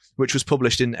 which was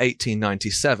published in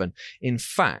 1897. In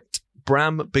fact,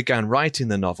 Bram began writing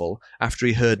the novel after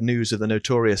he heard news of the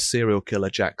notorious serial killer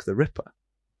Jack the Ripper.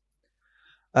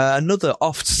 Another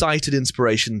oft-cited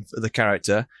inspiration for the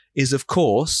character is, of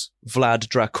course, Vlad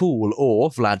Dracul, or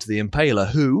Vlad the Impaler,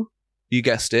 who, you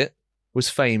guessed it, was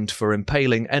famed for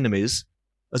impaling enemies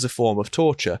as a form of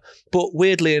torture, but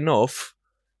weirdly enough,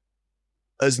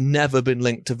 has never been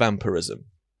linked to vampirism.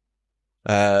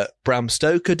 Bram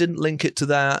Stoker didn't link it to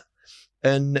that,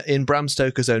 and in Bram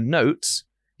Stoker's own notes,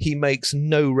 he makes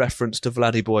no reference to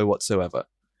Vladdy Boy whatsoever.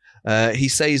 He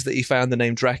says that he found the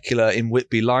name Dracula in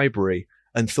Whitby Library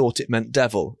and thought it meant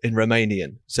devil in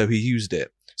Romanian, so he used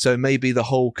it. So maybe the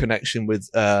whole connection with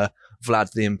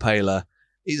Vlad the Impaler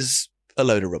is a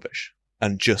load of rubbish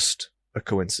and just a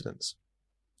coincidence.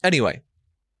 Anyway,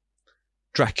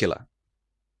 Dracula.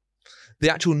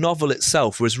 The actual novel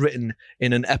itself was written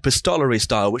in an epistolary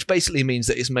style, which basically means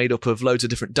that it's made up of loads of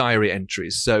different diary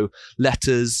entries. So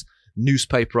letters,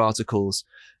 newspaper articles.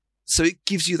 So it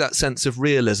gives you that sense of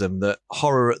realism that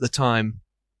horror at the time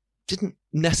didn't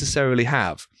necessarily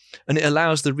have. And it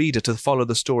allows the reader to follow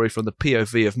the story from the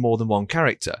POV of more than one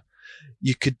character.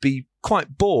 You could be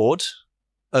quite bored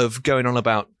of going on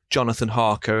about Jonathan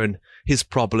Harker and his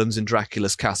problems in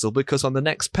Dracula's castle, because on the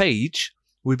next page,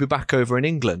 we'd be back over in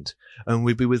England and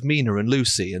we'd be with Mina and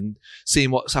Lucy and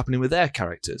seeing what's happening with their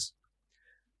characters.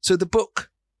 So the book,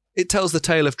 it tells the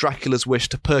tale of Dracula's wish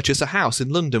to purchase a house in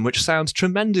London, which sounds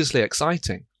tremendously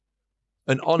exciting.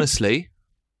 And honestly,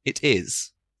 it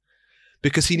is.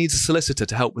 Because he needs a solicitor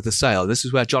to help with the sale. This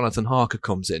is where Jonathan Harker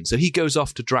comes in. So he goes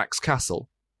off to Drax Castle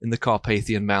in the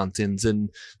Carpathian Mountains and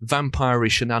vampire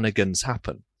shenanigans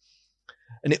happen.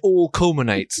 And it all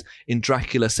culminates in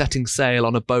Dracula setting sail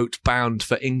on a boat bound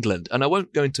for England. And I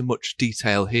won't go into much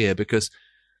detail here because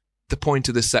the point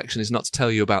of this section is not to tell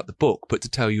you about the book, but to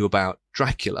tell you about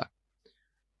Dracula.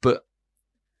 But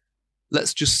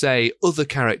let's just say other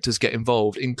characters get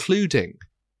involved, including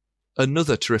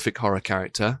another terrific horror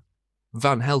character,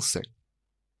 Van Helsing.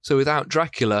 So without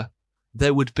Dracula,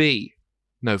 there would be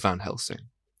no Van Helsing.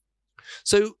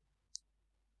 So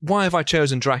why have I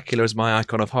chosen Dracula as my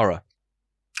icon of horror?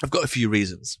 I've got a few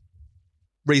reasons.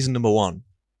 Reason number one,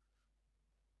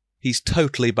 he's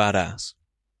totally badass.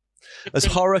 As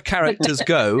horror characters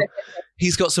go,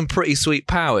 he's got some pretty sweet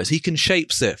powers. He can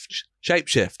shapeshift. He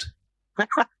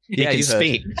can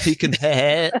speak. He can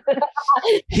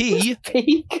he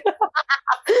Peak.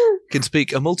 can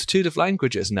speak a multitude of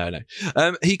languages. No.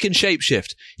 He can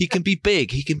shapeshift. He can be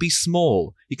big. He can be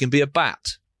small. He can be a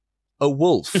bat, a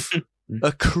wolf,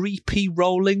 a creepy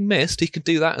rolling mist. He can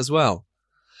do that as well.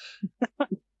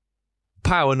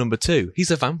 Power number two, he's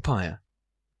a vampire.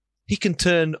 He can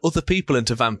turn other people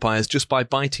into vampires just by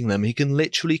biting them. He can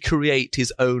literally create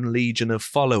his own legion of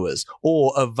followers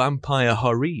or a vampire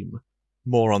harem.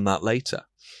 More on that later.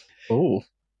 Oh.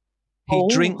 He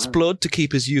drinks blood to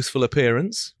keep his youthful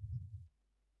appearance.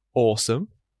 Awesome.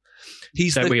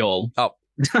 Don't we all? Oh,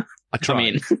 I tried. I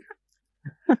mean,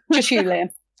 Just you, Liam.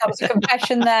 That was a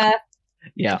confession there.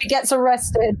 Yeah. If he gets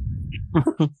arrested.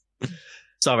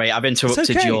 Sorry, I've interrupted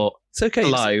It's okay. your It's okay.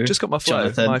 flow, Just got my flow.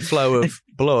 Jonathan. My flow of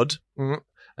blood.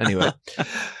 Anyway.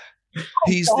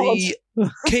 He's the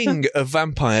king of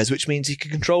vampires, which means he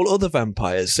can control other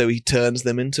vampires. So he turns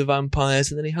them into vampires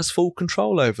and then he has full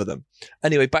control over them.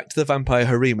 Anyway, back to the vampire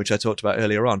harem, which I talked about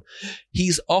earlier on.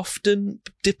 He's often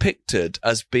depicted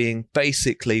as being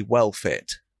basically well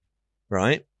fit,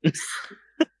 right?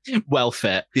 well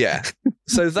fit. Yeah.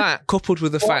 So that, coupled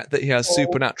with the fact that he has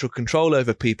supernatural control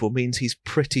over people, means he's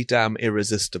pretty damn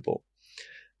irresistible.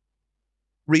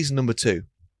 Reason number 2.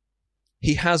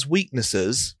 He has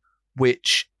weaknesses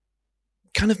which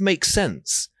kind of make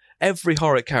sense. Every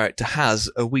horror character has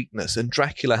a weakness, and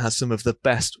Dracula has some of the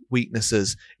best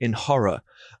weaknesses in horror,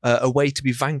 a way to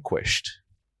be vanquished.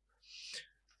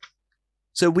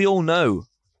 So we all know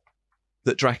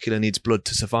that Dracula needs blood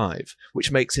to survive,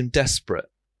 which makes him desperate.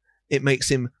 It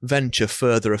makes him venture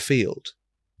further afield.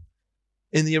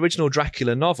 In the original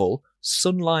Dracula novel,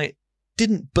 sunlight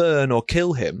didn't burn or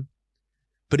kill him,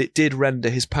 but it did render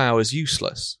his powers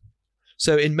useless.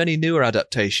 So in many newer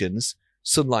adaptations,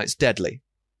 sunlight's deadly.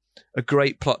 A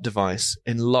great plot device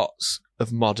in lots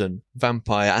of modern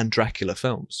vampire and Dracula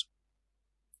films.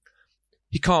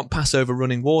 He can't pass over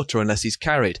running water unless he's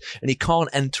carried, and he can't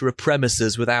enter a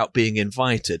premises without being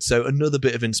invited. So another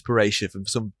bit of inspiration from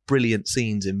some brilliant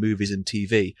scenes in movies and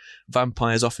TV.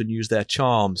 Vampires often use their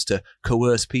charms to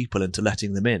coerce people into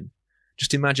letting them in.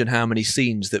 Just imagine how many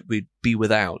scenes that we'd be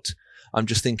without. I'm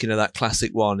just thinking of that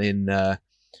classic one in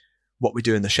What We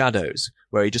Do in the Shadows,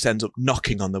 where he just ends up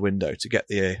knocking on the window to get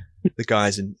the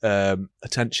guy's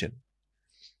attention.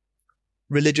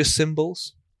 Religious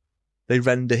symbols. They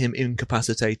render him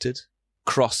incapacitated.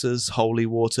 Crosses, holy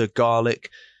water, garlic.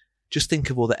 Just think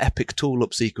of all the epic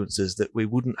tool-up sequences that we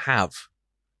wouldn't have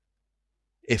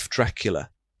if Dracula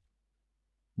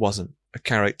wasn't a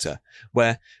character,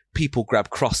 where people grab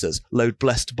crosses, load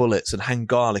blessed bullets, and hang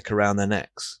garlic around their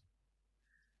necks.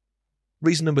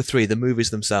 Reason number 3, the movies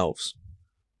themselves.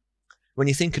 When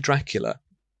you think of Dracula,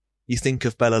 you think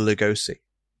of Bela Lugosi,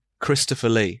 Christopher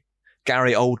Lee,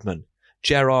 Gary Oldman,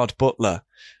 Gerard Butler.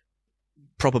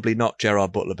 Probably not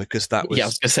Gerard Butler, because that was... Yeah, I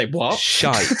was going to say, what?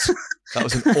 Shite. That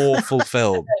was an awful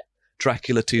film.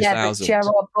 Dracula 2000. Yeah, but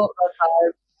Gerard Butler,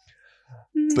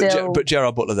 though. But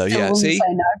Gerard Butler, though, yeah. See? Say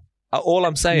no. All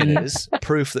I'm saying is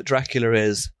proof that Dracula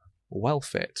is well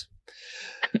fit.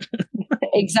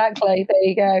 Exactly. There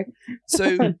you go.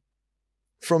 So,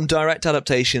 from direct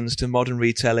adaptations to modern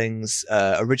retellings,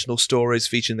 original stories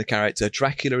featuring the character,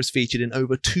 Dracula is featured in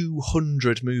over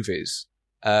 200 movies.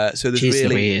 So there's Jeez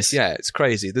really, Louise. yeah, it's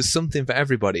crazy. There's something for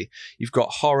everybody. You've got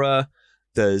horror.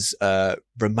 There's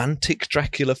romantic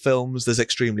Dracula films. There's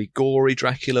extremely gory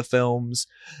Dracula films.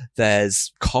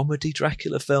 There's comedy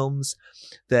Dracula films.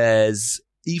 There's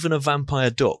even a vampire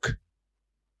duck.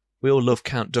 We all love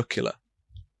Count Duckula,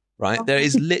 right? There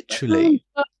is literally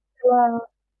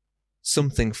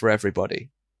something for everybody.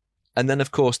 And then,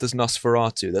 of course, there's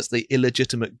Nosferatu. That's the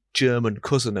illegitimate German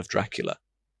cousin of Dracula,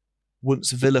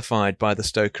 once vilified by the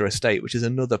Stoker estate, which is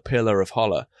another pillar of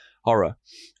horror,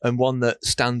 and one that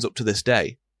stands up to this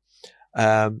day.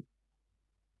 And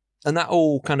that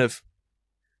all kind of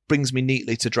brings me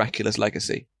neatly to Dracula's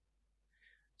legacy.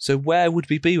 So where would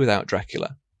we be without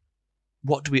Dracula?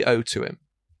 What do we owe to him?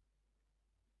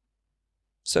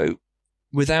 So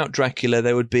without Dracula,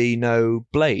 there would be no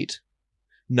Blade,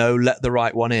 no Let the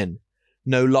Right One In,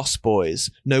 no Lost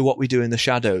Boys, no What We Do in the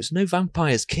Shadows, no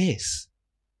Vampire's Kiss.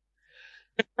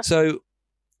 So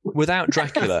without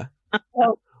Dracula,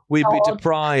 we'd be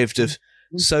deprived of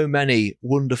so many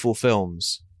wonderful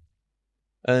films.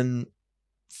 And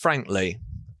frankly,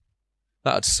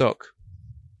 that'd suck.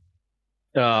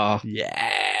 Oh, You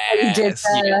did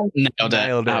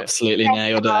nailed it. Absolutely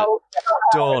nailed it.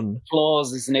 Done.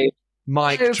 Applause, isn't it?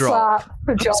 Mic drop.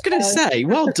 I was going to say,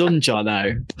 well done,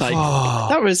 Jono. Like,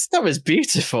 that was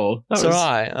beautiful. That It's was all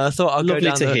right. I thought I'd go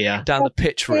lovely down the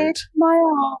pitch route. My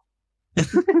arm.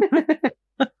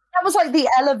 That was like the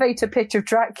elevator pitch of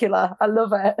Dracula. I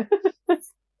love it.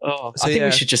 Oh, So, I think yeah.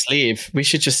 we should just leave. We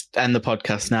should just end the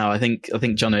podcast now. I think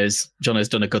Jono's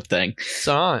done a good thing. It's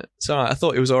all right. It's all right. I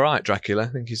thought he was all right, Dracula. I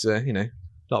think he's, not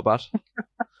bad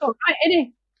All right, isn't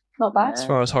it? Not bad. as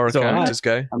far as horror It's all right. characters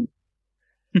go.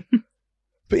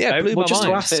 But yeah, blew Well, my just to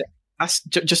mind. ask,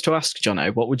 just to ask,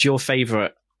 Jono, what would your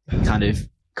favourite kind of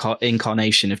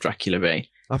incarnation of Dracula be?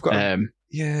 I've got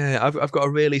I've got a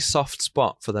really soft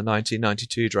spot for the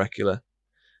 1992 Dracula.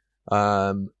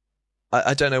 I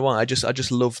don't know why. I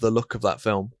just love the look of that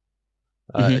film.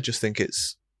 I just think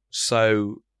it's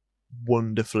so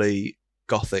wonderfully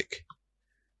gothic.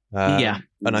 And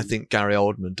I think Gary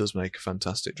Oldman does make a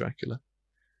fantastic Dracula.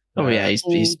 Oh yeah,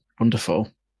 he's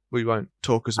wonderful. We won't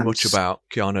talk as much about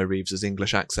Keanu Reeves'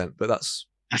 English accent, but that's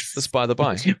by the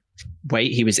by.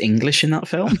 Wait, he was English in that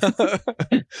film?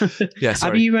 Yeah,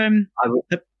 sorry.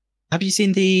 Have you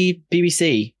seen the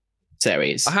BBC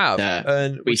series? I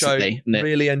have, which I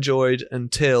really enjoyed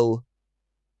until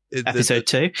episode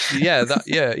 2.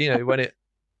 When it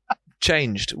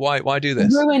changed. Why do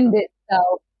this? Ruined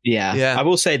itself. Yeah. I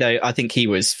will say though, I think he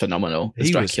was phenomenal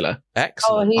as Dracula.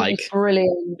 Excellent. Oh, he was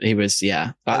brilliant. He was,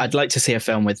 yeah. I'd like to see a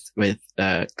film with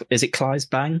is it Claes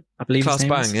Bang? I believe Claes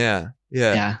Bang, yeah.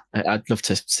 Yeah, I'd love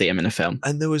to see him in a film.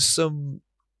 And there was some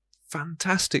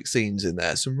fantastic scenes in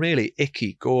there, some really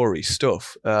icky, gory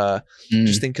stuff.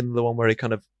 Just thinking of the one where he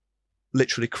kind of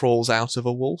literally crawls out of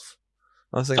a wolf.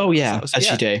 I think,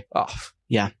 you do. Oh,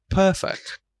 yeah.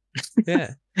 Perfect.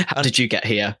 Yeah. How did you get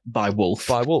here? By wolf.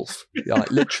 By wolf. Yeah,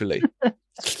 like literally.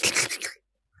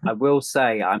 I will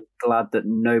say I'm glad that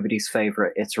nobody's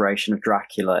favourite iteration of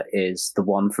Dracula is the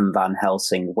one from Van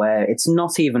Helsing, where it's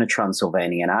not even a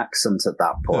Transylvanian accent at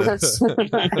that point.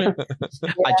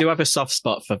 I do have a soft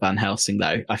spot for Van Helsing,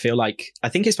 though. I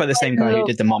think it's by the same guy who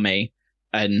did The Mummy.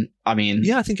 And I mean...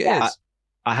 Yeah, I think it is.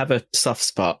 I have a soft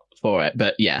spot for it,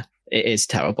 but yeah, it is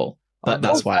terrible. But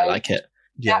that's why I like it.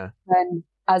 Yeah.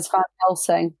 As Van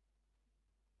Helsing.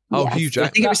 Oh, Hugh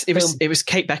Jackman. I think it was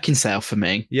Kate Beckinsale for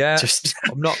me. Yeah,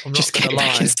 I'm not Kate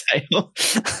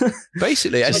Beckinsale.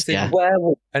 Basically,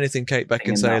 anything Kate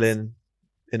Beckinsale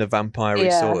in a vampire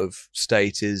sort of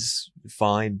state is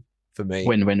fine for me.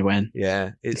 Win.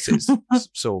 Yeah, it's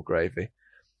all gravy.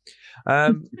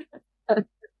 Oh,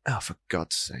 for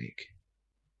God's sake!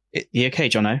 You okay,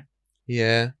 Jono?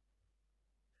 Yeah.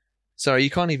 Sorry, you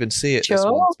can't even see it this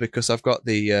month because I've got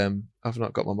I've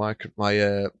not got my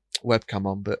webcam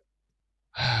on, but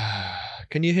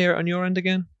can you hear it on your end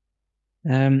again?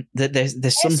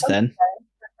 There's something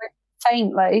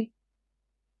faintly.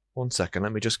 One second,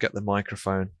 let me just get the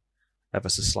microphone ever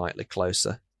so slightly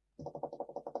closer.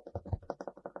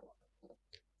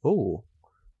 Oh,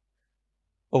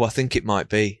 I think it might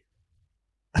be.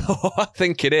 Oh, I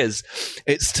think it is.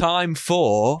 It's time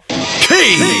for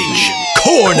Cage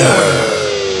Corner.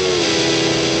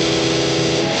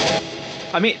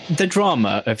 I mean, the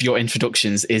drama of your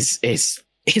introductions is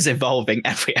evolving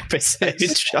every episode.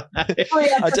 Every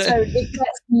episode, it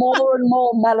gets more and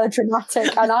more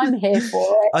melodramatic, and I'm here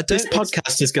for it. This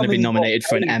podcast is going to be nominated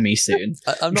for an Emmy soon.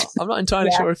 I'm not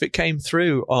entirely sure if it came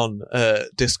through on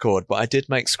Discord, but I did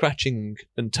make scratching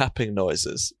and tapping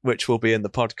noises, which will be in the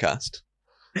podcast.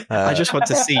 I just want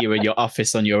to see you in your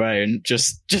office on your own,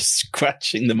 just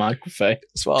scratching the microphone.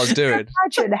 That's what I was doing.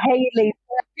 Imagine Hayley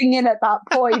walking in at that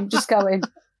point, just going,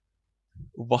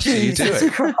 "What are you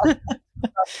doing?"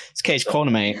 It's Cage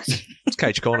Corner, mate. It's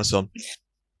Cage Corner, son.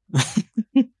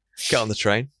 Get on the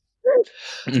train.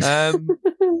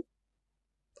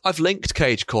 I've linked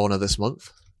Cage Corner this month.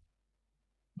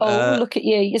 Oh, look at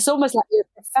you! It's almost like you're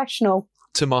a professional.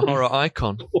 To my horror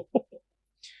icon,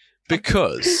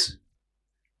 because.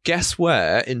 Guess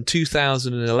where in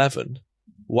 2011,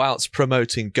 whilst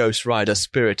promoting Ghost Rider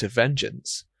Spirit of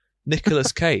Vengeance,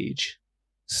 Nicolas Cage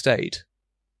stayed?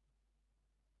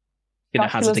 You know,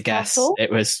 hazard a guess.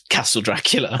 It was Castle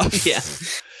Dracula. Yeah.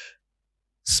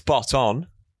 Spot on.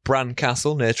 Bran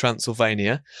Castle near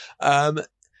Transylvania.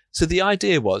 So the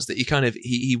idea was that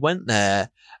he went there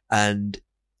and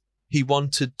he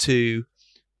wanted to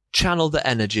channel the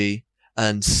energy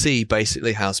and see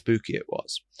basically how spooky it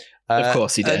was. Of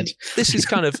course he did. This is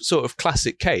kind of sort of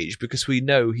classic Cage because we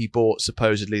know he bought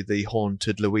supposedly the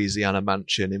haunted Louisiana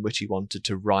mansion in which he wanted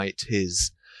to write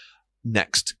his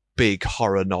next big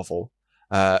horror novel,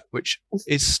 which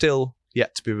is still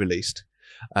yet to be released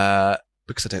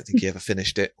because I don't think he ever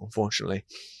finished it, unfortunately.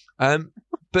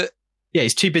 But yeah,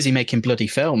 he's too busy making bloody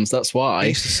films. That's why. He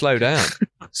needs to slow down.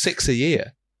 6 a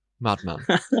year. Madman.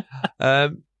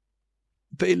 But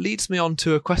it leads me on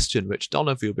to a question which none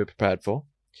of you will be prepared for.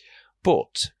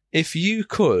 But if you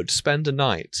could spend a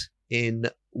night in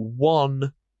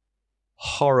one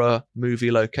horror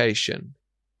movie location,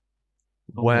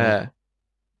 where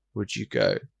would you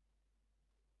go?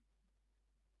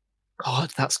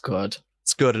 God, that's good.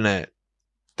 It's good, isn't it?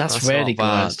 That's really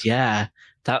good. Yeah.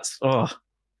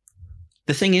 The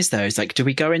The thing is, though, is like, do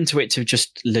we go into it to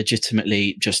just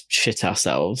legitimately just shit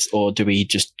ourselves, or do we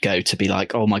just go to be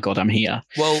like, oh my God, I'm here?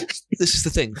 Well, this is the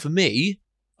thing. For me,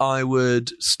 I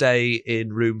would stay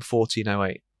in room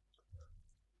 1408.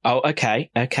 Oh, okay.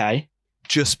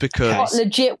 Just because. What,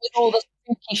 legit with all the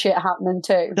spooky shit happening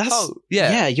too.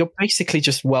 Yeah, you're basically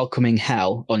just welcoming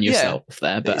hell on yourself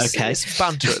there, but okay. It's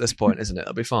banter at this point, isn't it?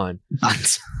 It'll be fine.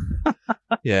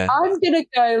 Yeah. I'm going to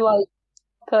go like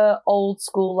per old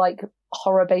school, like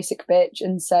horror basic bitch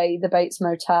and say the Bates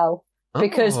Motel.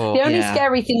 Because the only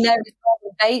scary thing there is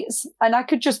Norman Bates, and I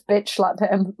could just bitch slap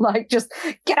him. Like, just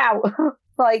get out.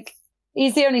 Like,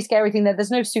 he's the only scary thing there.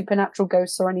 There's no supernatural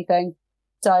ghosts or anything.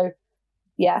 So,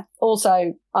 yeah.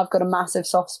 Also, I've got a massive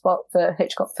soft spot for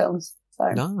Hitchcock films.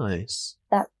 So nice.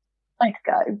 Let's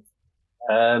go.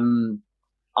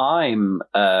 I'm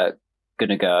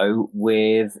gonna go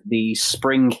with the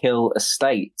Spring Hill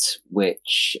Estate,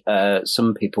 which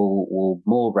some people will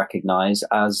more recognise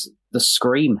as the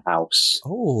Scream House.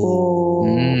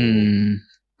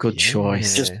 Good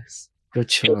choice. Good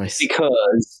choice.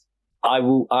 Because I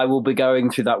will be going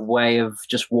through that way of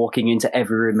just walking into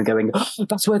every room and going, oh,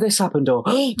 that's where this happened, or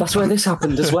oh, that's where this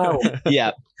happened as well.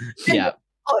 Yeah.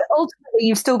 Ultimately,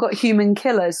 you've still got human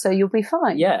killers, so you'll be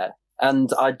fine. Yeah.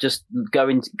 And I just go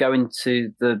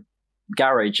into the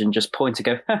garage and just point and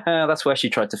go, that's where she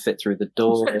tried to fit through the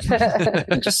door.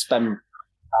 And just spend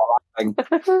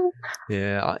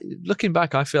Yeah, looking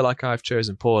back, I feel like I've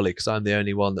chosen poorly because I'm the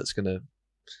only one that's going to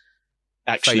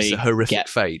actually face a horrific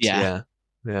fate. Yeah.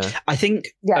 I think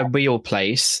a real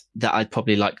place that I'd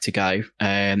probably like to go,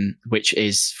 which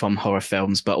is from horror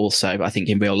films, but also I think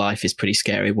in real life is pretty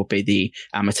scary, would be the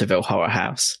Amityville Horror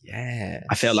House. Yeah.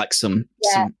 I feel like some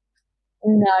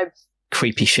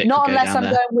creepy shit. Not could go unless down I'm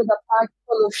there. going with a bag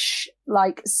full of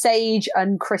like sage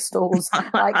and crystals.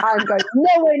 Like, I'm going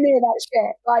nowhere near that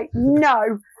shit. Like,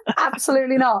 no,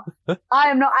 absolutely not. I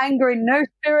am not angering no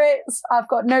spirits. I've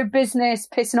got no business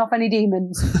pissing off any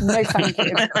demons. No, thank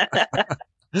you.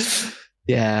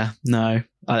 Yeah, no,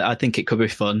 I think it could be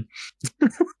fun.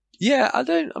 Yeah, I'm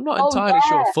not entirely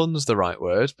sure fun's the right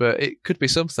word, but it could be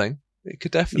something. It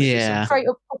could definitely be something. Straight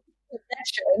up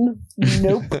possession.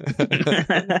 Nope.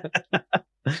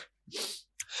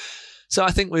 So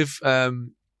I think we've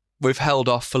held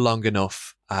off for long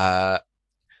enough. We're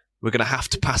going to have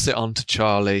to pass it on to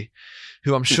Charlie,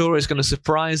 who I'm sure is going to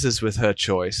surprise us with her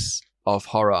choice of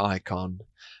horror icon.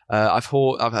 I've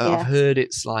heard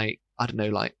it's like, I don't know,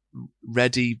 like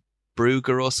Reddy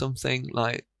Brugger or something.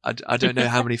 Like I don't know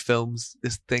how many films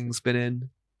this thing's been in.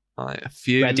 Like a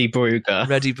few. Reddy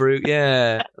Brugger.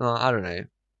 Yeah. I don't know.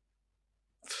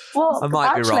 Well, I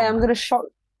might be wrong. I'm going to shock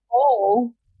you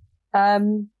all.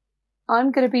 I'm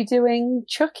going to be doing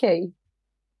Chucky.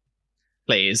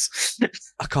 Please.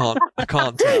 I can't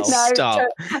tell. No,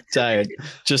 Don't.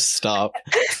 Just stop.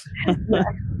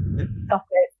 Stop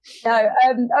it. No,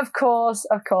 of course.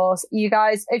 You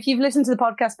guys, if you've listened to the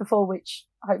podcast before, which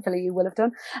hopefully you will have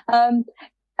done,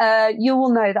 you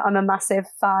will know that I'm a massive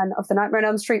fan of the Nightmare on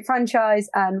Elm Street franchise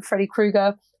and Freddy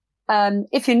Krueger.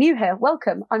 If you're new here,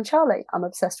 welcome. I'm Charlie. I'm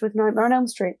obsessed with Nightmare on Elm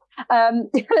Street.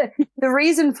 The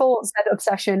reason for said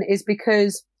obsession is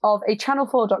because of a Channel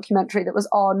 4 documentary that was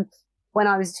on when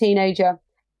I was a teenager.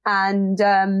 And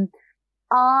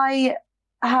I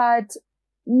hadn't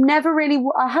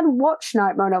watched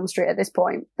Nightmare on Elm Street at this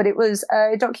point, but it was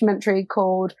a documentary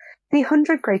called The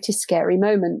 100 Greatest Scary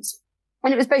Moments.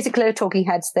 And it was basically a talking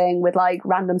heads thing with like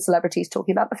random celebrities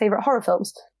talking about their favorite horror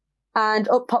films. And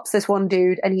up pops this one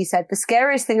dude and he said, the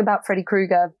scariest thing about Freddy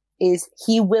Krueger is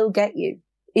he will get you.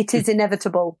 It is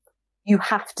inevitable. You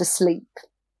have to sleep.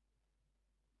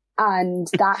 And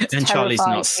that and Charlie's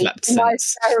not slept since. I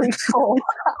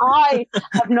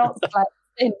have not slept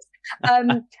since.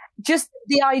 Just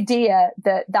the idea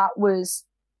that was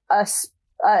a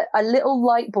little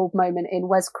light bulb moment in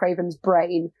Wes Craven's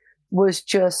brain was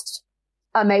just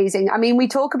amazing. I mean, we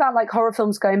talk about like horror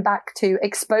films going back to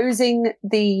exposing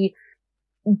the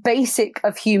basic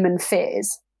of human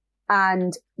fears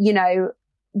and, you know,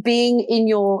 being in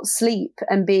your sleep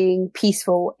and being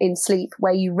peaceful in sleep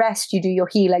where you rest, you do your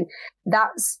healing.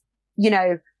 That's, you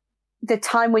know, the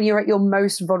time when you're at your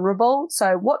most vulnerable.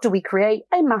 So what do we create?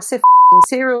 A massive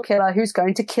serial killer who's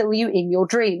going to kill you in your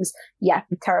dreams. Yeah,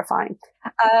 terrifying.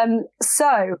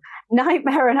 So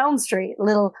Nightmare on Elm Street,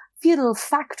 few little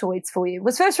factoids for you,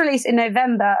 was first released in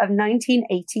November of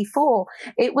 1984.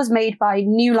 It was made by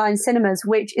New Line Cinemas,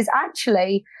 which is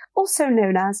actually also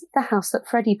known as the house that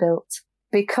Freddy built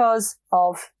because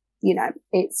of you know,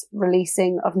 its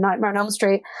releasing of Nightmare on Elm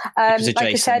Street. Like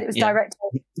I said, it was directed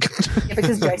because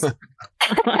of Jason.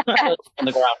 On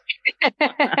the ground.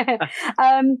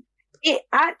 It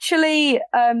actually,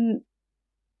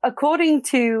 according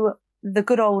to the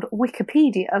good old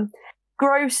Wikipedia,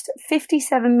 grossed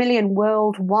 57 million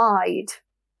worldwide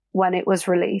when it was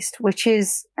released, which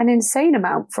is an insane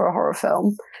amount for a horror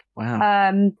film.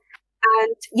 Wow.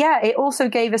 And yeah, it also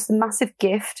gave us the massive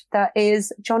gift that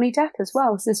is Johnny Depp as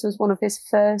well. So this was one of his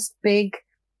first big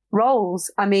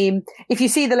roles. I mean, if you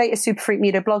see the latest Super Freak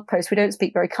Media blog post, we don't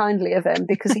speak very kindly of him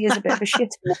because he is a bit of a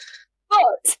shit.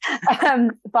 But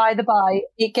by the by,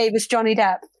 it gave us Johnny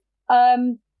Depp.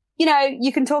 You know,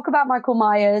 you can talk about Michael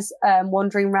Myers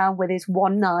wandering around with his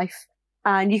one knife,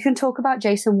 and you can talk about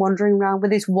Jason wandering around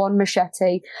with his one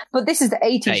machete. But this is the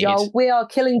 80s, y'all. We are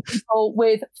killing people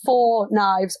with 4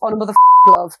 knives on a mother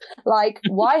glove. Like,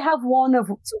 why have one of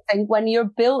something when you're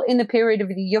built in the period of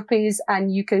the yuppies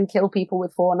and you can kill people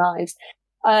with 4 knives?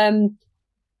 I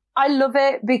love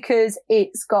it because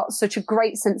it's got such a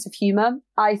great sense of humor.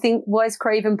 I think Wes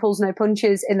Craven pulls no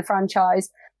punches in the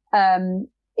franchise.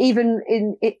 Even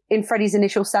in Freddy's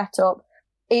initial setup,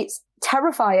 it's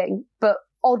terrifying, but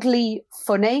oddly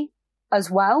funny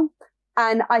as well.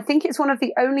 And I think it's one of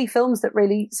the only films that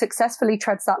really successfully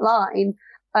treads that line.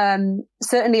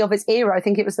 Certainly of its era. I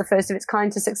think it was the first of its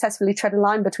kind to successfully tread a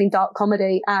line between dark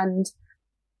comedy and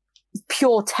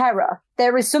pure terror.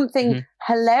 There is something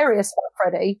hilarious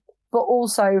about Freddy, but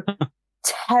also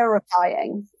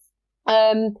terrifying.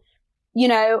 You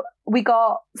know, we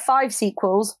got 5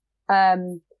 sequels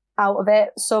out of it.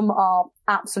 Some are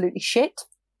absolutely shit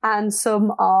and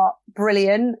some are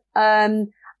brilliant.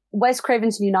 Wes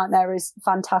Craven's New Nightmare is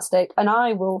fantastic, and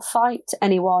I will fight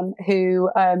anyone who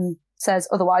says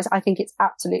otherwise. I think it's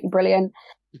absolutely brilliant.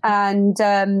 And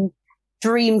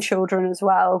Dream Children as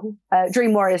well.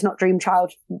 Dream Warriors, not Dream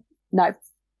Child. No,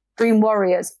 Dream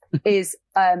Warriors is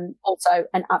also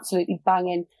an absolutely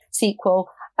banging sequel.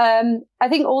 I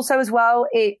think also as well,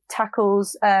 it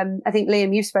tackles, I think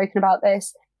Liam, you've spoken about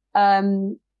this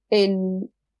in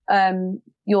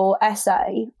your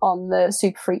essay on the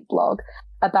Super Freak blog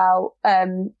about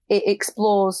it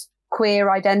explores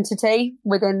queer identity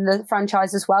within the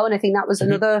franchise as well. And I think that was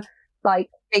another like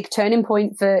big turning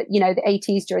point for, you know, the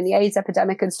 80s during the AIDS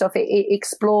epidemic and stuff. It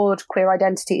explored queer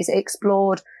identities. It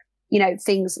explored, you know,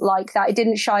 things like that. It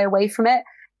didn't shy away from it.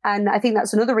 And I think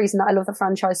that's another reason that I love the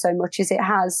franchise so much, is it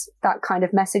has that kind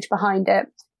of message behind it.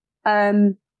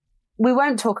 We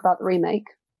won't talk about the remake.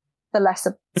 The less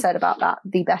said about that,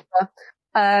 the better.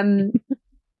 I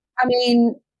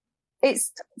mean,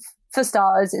 it's, for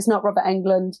starters, it's not Robert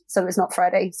Englund, so it's not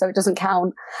Freddy, so it doesn't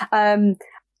count.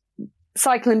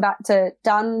 Cycling back to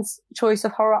Dan's choice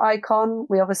of horror icon,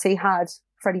 we obviously had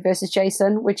Freddy versus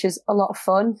Jason, which is a lot of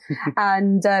fun,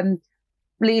 and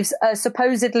leaves a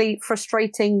supposedly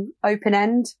frustrating open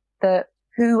end that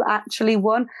who actually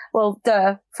won? Well,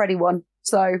 Freddy won.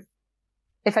 So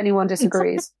if anyone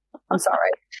disagrees, I'm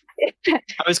sorry. I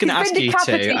was going to ask you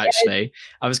too, actually.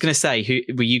 I was going to say,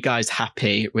 were you guys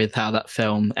happy with how that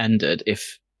film ended,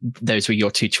 if those were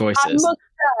your 2 choices? I must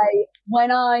say,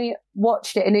 when I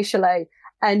watched it initially,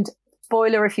 and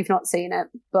spoiler if you've not seen it,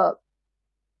 but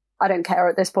I don't care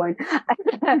at this point.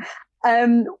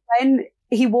 When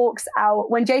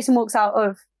Jason walks out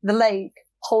of the lake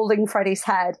holding Freddy's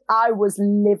head, I was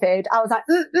livid. I was like,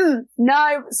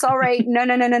 no, sorry, no.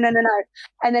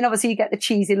 And then obviously you get the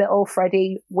cheesy little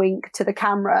Freddy wink to the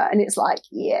camera, and it's like,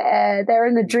 yeah, they're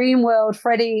in the dream world.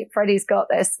 Freddy's got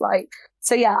this. Like,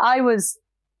 so yeah, I was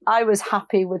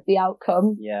happy with the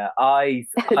outcome. Yeah, I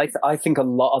think a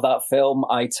lot of that film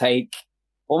I take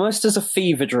almost as a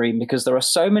fever dream, because there are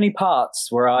so many parts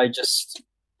where I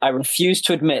refuse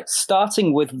to admit,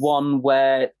 starting with one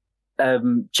where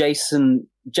Jason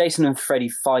and Freddy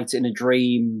fight in a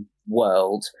dream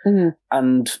world.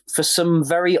 And for some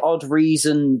very odd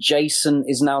reason, Jason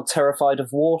is now terrified of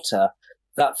water.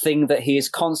 That thing that he is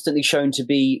constantly shown to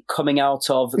be coming out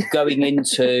of, going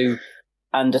into,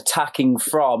 and attacking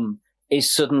from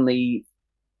is suddenly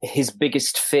his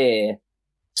biggest fear.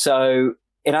 So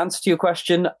in answer to your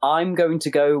question, I'm going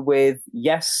to go with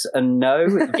yes and no.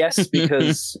 Yes,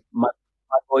 because my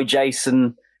boy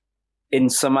Jason in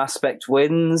some aspect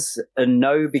wins, and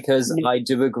no, because I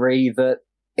do agree that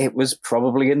it was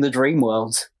probably in the dream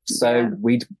world. So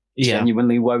we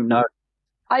genuinely won't know.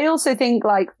 I also think,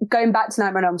 like, going back to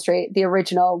Nightmare on Elm Street, the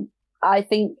original, I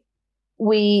think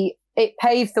it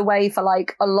paved the way for,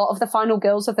 like, a lot of the final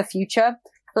girls of the future.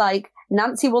 Like,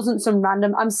 Nancy wasn't some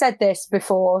random, I've said this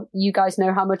before, you guys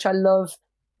know how much I love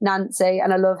Nancy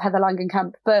and I love Heather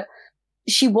Langenkamp, but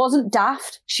she wasn't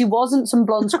daft. She wasn't some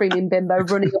blonde screaming bimbo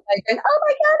running away going, oh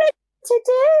my God, it's to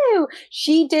do.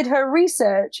 She did her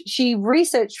research. She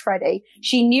researched Freddy.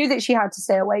 She knew that she had to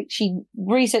stay awake. She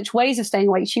researched ways of staying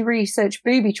awake. She researched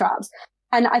booby traps.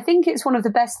 And I think it's one of the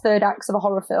best third acts of a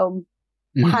horror film,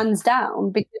 hands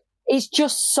down, because it's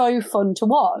just so fun to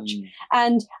watch.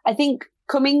 And I think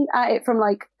coming at it from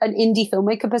like an indie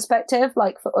filmmaker perspective,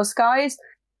 like for us guys,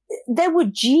 there were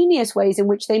genius ways in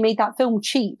which they made that film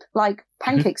cheap, like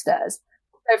Pancake Stairs.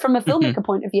 So from a filmmaker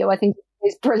point of view, I think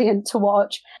it's brilliant to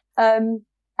watch. And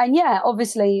yeah,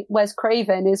 obviously Wes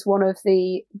Craven is one of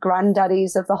the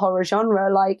granddaddies of the horror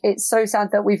genre. Like, it's so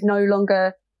sad that we've no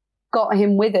longer got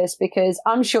him with us, because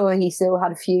I'm sure he still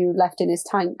had a few left in his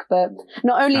tank. But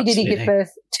not only did he give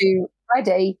birth to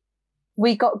Freddy,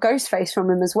 we got Ghostface from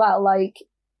him as well. Like,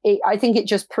 I think it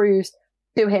just proves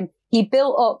to him, he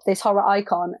built up this horror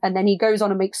icon, and then he goes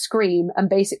on and makes Scream and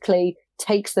basically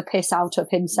takes the piss out of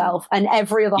himself and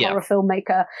every other horror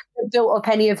filmmaker that built up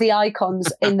any of the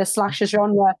icons in the slasher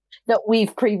genre that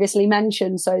we've previously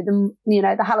mentioned. So the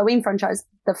Halloween franchise,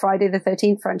 the Friday the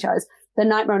 13th franchise, the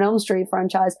Nightmare on Elm Street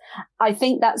franchise. I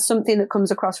think that's something that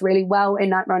comes across really well in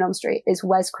Nightmare on Elm Street, is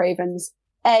Wes Craven's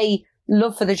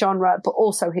love for the genre, but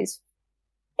also his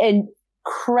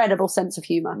incredible sense of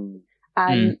humor.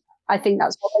 And I think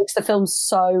that's what makes the film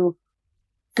so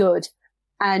good.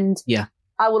 And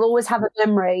I will always have a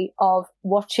memory of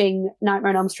watching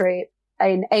Nightmare on Elm Street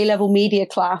in A-level media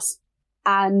class.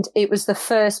 And it was the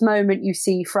first moment you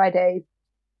see Freddy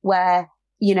where,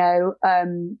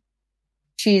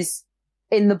 she's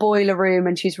in the boiler room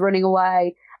and she's running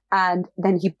away, and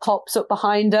then he pops up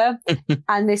behind her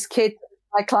and this kid in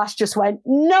my class just went,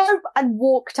 nope, and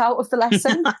walked out of the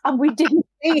lesson, and we didn't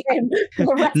see him for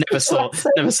the rest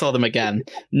never saw them again.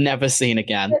 Never seen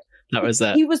again. That was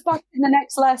it. He was back in the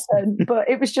next lesson, but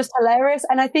it was just hilarious.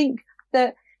 And I think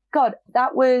that, God,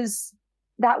 that would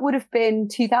have been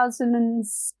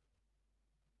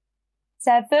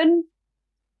 2007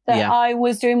 that I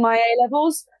was doing my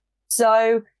A-levels.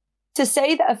 So to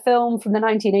say that a film from the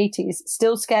 1980s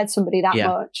still scared somebody that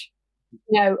much,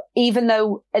 even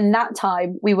though in that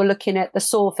time we were looking at the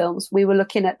Saw films, we were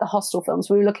looking at the Hostel films,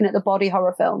 we were looking at the body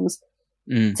horror films,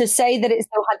 to say that it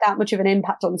still had that much of an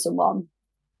impact on someone.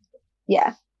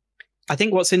 Yeah. I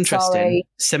think what's interesting,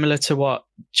 similar to what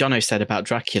Jono said about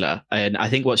Dracula, and I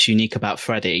think what's unique about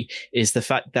Freddy is the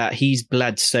fact that he's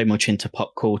bled so much into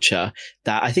pop culture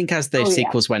that I think as the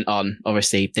sequels went on,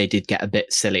 obviously they did get a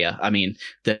bit sillier. I mean,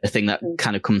 the thing that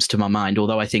kind of comes to my mind,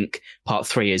 although I think part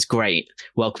 3 is great,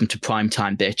 Welcome to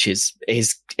Primetime Bitch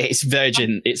it's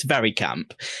virgin, it's very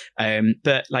camp.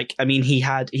 But like, I mean, he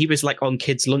was like on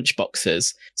kids'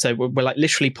 lunchboxes. So we're like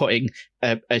literally putting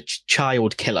a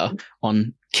child killer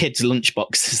on kids'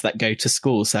 lunchboxes that go to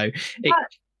school. So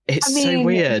it's so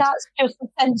weird. That's just the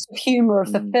sense of humor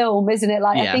of the film, isn't it?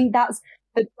 Like, I think that's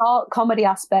the dark comedy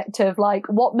aspect of like,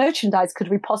 what merchandise could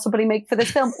we possibly make for this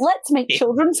film? Let's make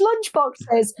children's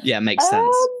lunchboxes. Yeah, makes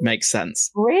sense. Makes sense.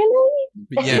 Really?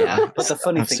 Yeah. But the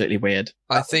funny absolutely thing, weird.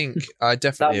 I think I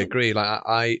definitely agree. Like,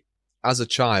 I as a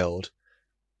child,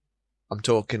 I'm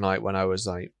talking like when I was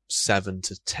like 7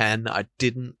 to 10, I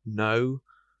didn't know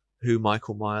who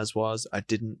Michael Myers was. I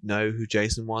didn't know who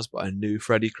Jason was, but I knew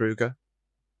Freddy Krueger.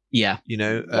 Yeah.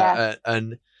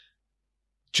 And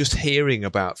just hearing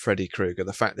about Freddy Krueger,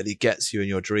 the fact that he gets you in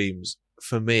your dreams,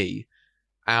 for me,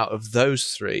 out of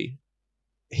those 3,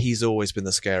 he's always been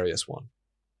the scariest one.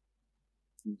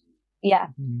 Yeah.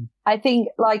 I think,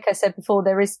 like I said before,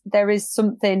 there is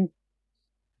something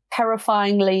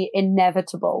terrifyingly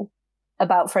inevitable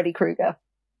about Freddy Krueger.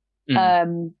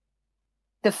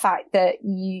 The fact that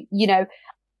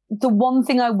the one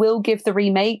thing I will give the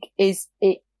remake is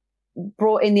it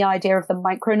brought in the idea of the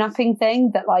micro-napping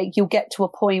thing, that like you'll get to a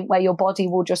point where your body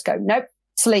will just go, nope,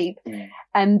 sleep.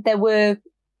 And there was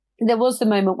the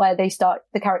moment where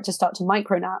the characters start to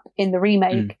micro-nap in the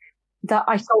remake that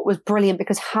I thought was brilliant,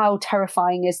 because how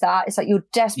terrifying is that? It's like you're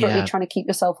desperately trying to keep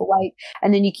yourself awake,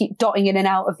 and then you keep dotting in and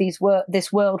out of this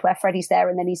world where Freddy's there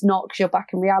and then he's not, because you're back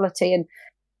in reality.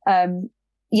 And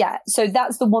so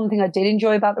that's the one thing I did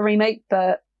enjoy about the remake,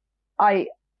 but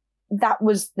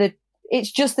it's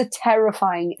just the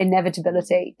terrifying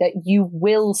inevitability that you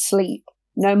will sleep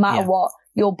no matter what.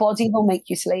 Your body will make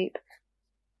you sleep.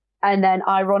 And then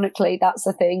ironically, that's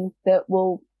the thing that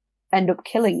will end up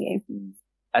killing you.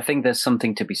 I think there's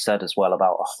something to be said as well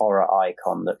about a horror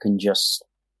icon that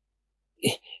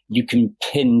you can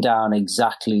pin down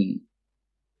exactly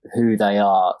who they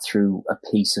are through a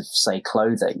piece of, say,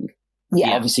 clothing.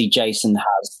 Yeah. Obviously, Jason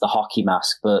has the hockey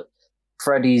mask, but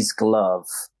Freddy's glove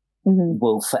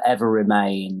will forever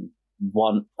remain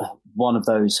one one of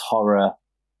those horror.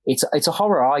 It's a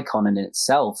horror icon in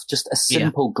itself. Just a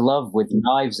simple glove with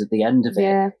knives at the end of it.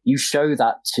 Yeah. You show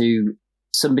that to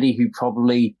somebody who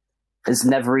probably has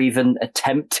never even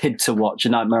attempted to watch A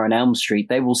Nightmare on Elm Street.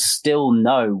 They will still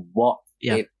know what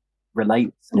it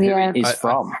relates and who it is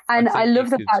from. And I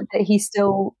love the fact that he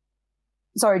still.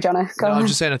 Sorry, Johnny. I'm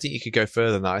just saying. I think you could go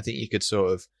further than that. I think you could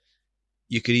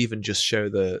you could even just show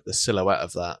the silhouette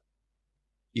of that.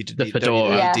 The fedora,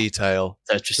 don't need detail.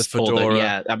 The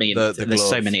fedora. I mean, there's glove,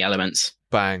 so many elements.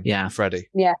 Bang. Yeah, Freddy.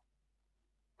 Yeah,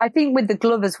 I think with the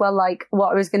glove as well. Like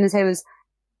what I was going to say was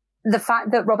the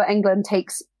fact that Robert Englund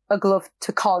takes a glove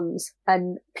to cons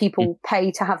and people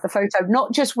pay to have the photo,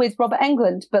 not just with Robert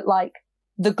Englund, but like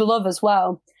the glove as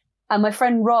well. And my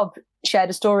friend Rob shared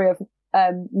a story of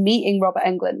meeting Robert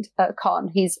Englund at a con.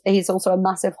 He's also a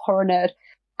massive horror nerd.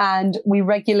 And we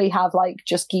regularly have like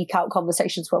just geek out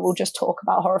conversations where we'll just talk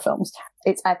about horror films.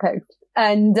 It's epic.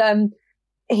 And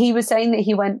he was saying that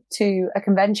he went to a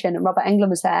convention and Robert Englund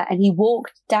was there and he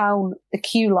walked down the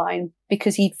queue line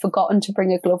because he'd forgotten to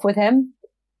bring a glove with him.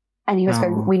 And he was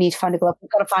going, we need to find a glove.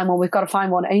 We've got to find one. We've got to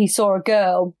find one. And he saw a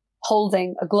girl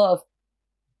holding a glove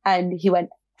and he went,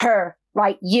 her.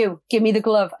 Right, you give me the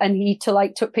glove. And he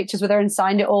took pictures with her and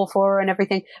signed it all for her and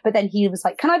everything. But then he was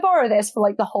like, can I borrow this for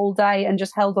like the whole day, and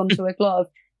just held onto a glove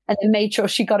and then made sure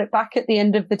she got it back at the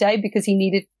end of the day because he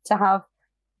needed to have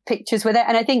pictures with it.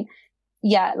 And I think,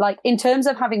 like in terms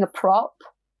of having a prop,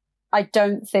 I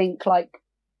don't think like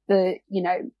the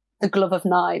glove of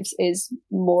knives is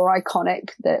more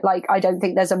iconic. I don't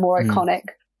think there's a more iconic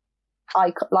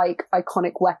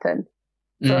weapon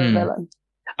for a villain.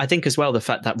 I think as well the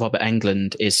fact that Robert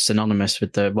Englund is synonymous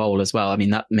with the role as well. I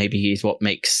mean, that maybe is what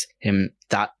makes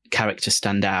that character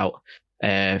stand out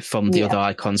from the other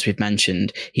icons we've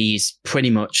mentioned. He's pretty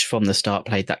much from the start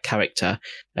played that character.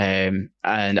 And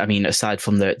I mean, aside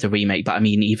from the remake, but I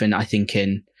mean, even I think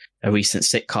in a recent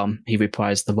sitcom, he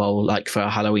reprised the role like for a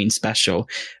Halloween special.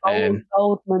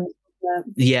 Oldman.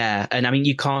 Yeah. And I mean,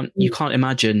 you can't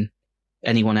imagine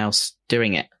anyone else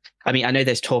doing it. I mean, I know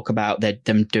there's talk about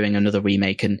them doing another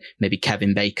remake and maybe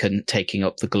Kevin Bacon taking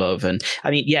up the glove. And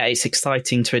I mean, yeah, it's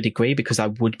exciting to a degree because I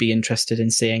would be interested in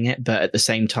seeing it. But at the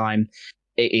same time,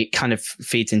 it kind of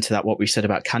feeds into that, what we said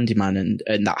about Candyman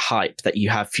and that hype that you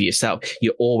have for yourself.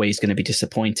 You're always going to be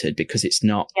disappointed because it's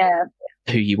not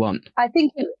who you want. I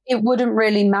think it wouldn't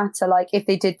really matter, like if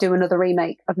they did do another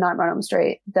remake of Nightmare on Elm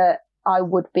Street, that I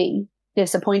would be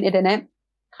disappointed in it.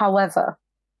 However,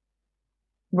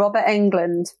 Robert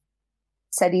Englund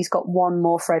said he's got one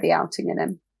more Freddy outing in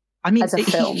him. I mean, as a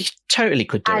film. He totally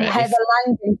could do and it. And Heather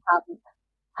Langenkamp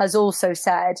has also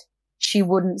said she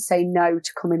wouldn't say no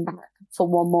to coming back for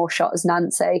one more shot as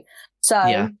Nancy.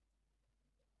 So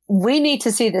we need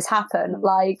to see this happen.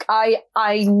 Like,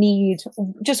 I need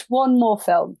just one more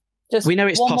film. We know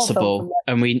it's possible,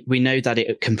 and we know that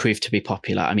it can prove to be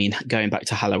popular. I mean, going back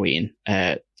to Halloween,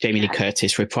 Jamie Lee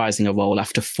Curtis reprising a role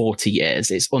after 40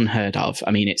 years, it's unheard of.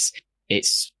 I mean,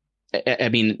 I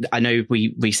mean, I know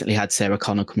we recently had Sarah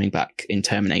Connor coming back in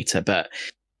Terminator, but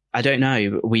I don't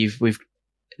know.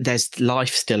 There's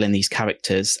life still in these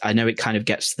characters. I know it kind of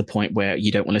gets to the point where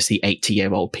you don't want to see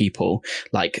 80-year-old people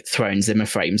like throwing Zimmer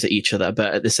frames at each other,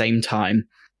 but at the same time,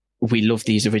 we love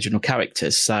these original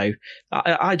characters. So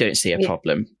I don't see a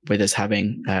problem with us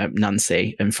having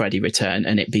Nancy and Freddy return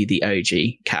and it be the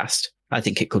OG cast. I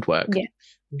think it could work. Yeah.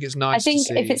 I think it's nice. I think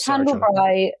if it's handled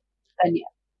right, then yeah.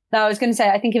 No, I was going to say,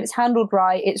 I think if it's handled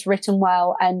right, it's written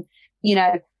well, and, you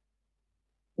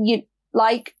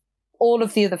like all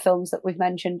of the other films that we've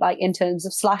mentioned, like in terms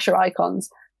of slasher icons,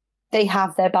 they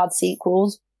have their bad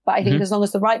sequels. But I think as long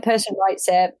as the right person writes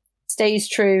it, stays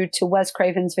true to Wes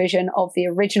Craven's vision of the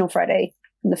original Freddy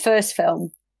from the first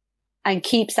film, and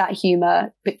keeps that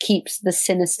humor, but keeps the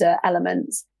sinister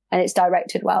elements, and it's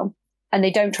directed well, and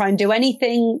they don't try and do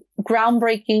anything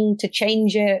groundbreaking to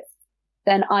change it,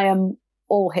 then I am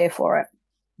all here for it.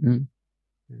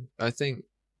 I think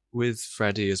with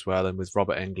Freddy as well, and with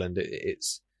Robert Englund,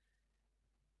 it's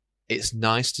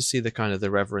nice to see the kind of the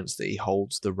reverence that he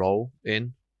holds the role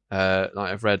in. Like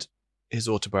I've read his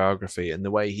autobiography, and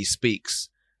the way he speaks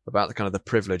about the kind of the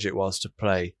privilege it was to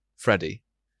play Freddy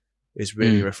is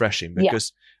really refreshing,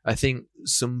 because I think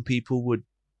some people would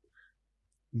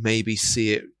maybe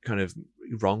see it kind of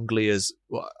wrongly as,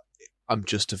 well, I'm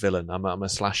just a villain. I'm a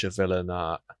slasher villain.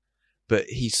 But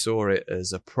he saw it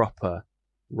as a proper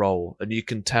role, and you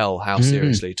can tell how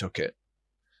seriously he took it.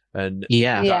 And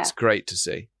that's great to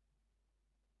see.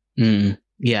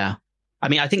 Yeah. I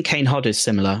mean, I think Kane Hodder is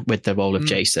similar with the role of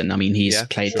Jason. I mean, he's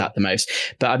played that the most.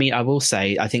 But I mean, I will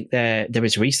say, I think there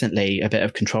was recently a bit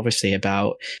of controversy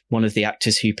about one of the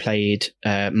actors who played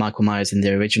Michael Myers in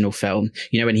the original film.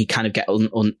 You know, when he kind of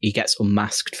he gets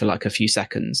unmasked for like a few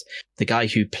seconds. The guy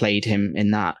who played him in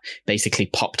that basically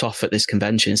popped off at this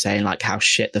convention saying like how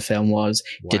shit the film was,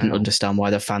 didn't understand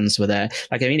why the fans were there.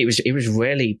 Like, I mean, it was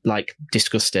really like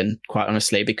disgusting, quite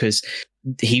honestly, because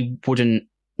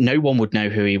no one would know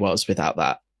who he was without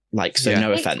that. Like, so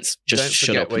no offense, just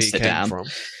shut up and sit down.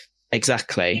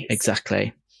 Exactly. It's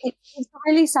a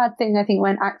really sad thing, I think,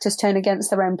 when actors turn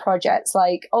against their own projects.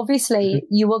 Like, obviously,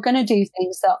 you are going to do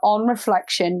things that, on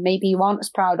reflection, maybe you aren't as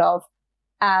proud of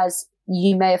as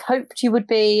you may have hoped you would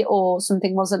be, or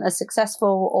something wasn't as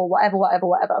successful, or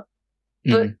whatever.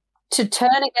 But to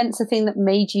turn against the thing that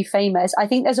made you famous, I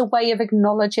think there's a way of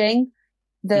acknowledging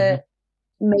that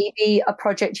maybe a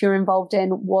project you're involved in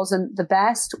wasn't the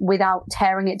best without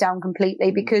tearing it down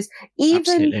completely, because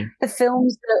even the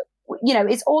films that, you know,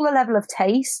 it's all a level of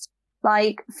taste.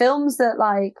 Like, films that,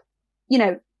 like, you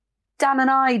know, Dan and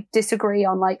I disagree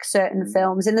on like certain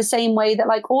films in the same way that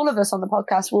like all of us on the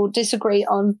podcast will disagree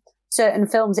on certain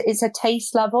films. It's a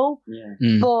taste level,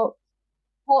 but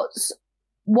what's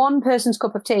one person's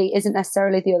cup of tea isn't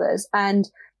necessarily the other's. And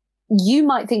you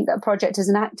might think that a project as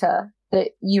an actor that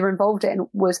you're involved in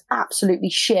was absolutely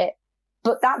shit,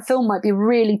 but that film might be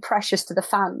really precious to the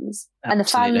fans. Absolutely. And the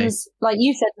fans, like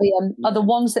you said, Liam, are the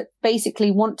ones that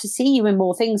basically want to see you in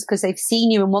more things because they've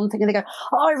seen you in one thing and they go,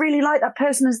 oh, I really like that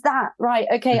person as that. Right.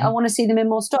 Okay. I want to see them in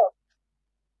more stuff.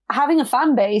 Having a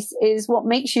fan base is what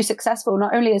makes you successful,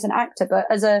 not only as an actor, but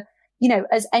as a, you know,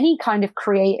 as any kind of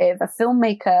creative, a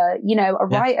filmmaker, you know, a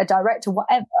writer, director,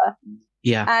 whatever.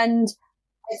 Yeah. And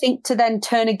I think to then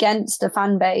turn against a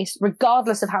fan base,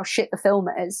 regardless of how shit the film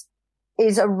is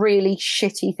a really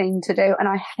shitty thing to do. And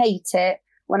I hate it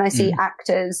when I see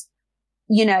actors,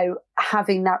 you know,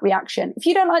 having that reaction. If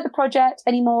you don't like the project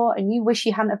anymore and you wish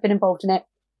you hadn't have been involved in it,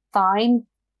 fine.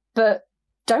 But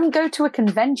don't go to a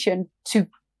convention to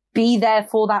be there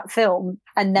for that film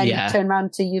and then turn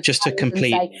around to you. Just a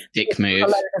complete dick move. A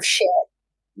load of shit.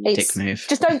 Dick move.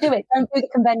 Just don't do it. Don't do the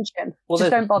convention. Well,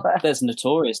 just don't bother. There's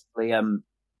notoriously,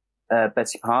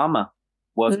 Betsy Palmer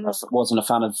wasn't a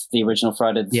fan of the original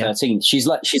Friday the 13th.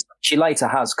 She later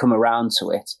has come around to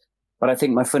it. But I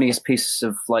think my funniest piece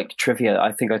of like trivia,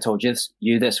 I think I told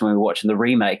you this when we were watching the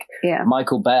remake. Yeah.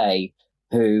 Michael Bay,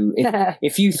 who,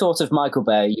 if you thought of Michael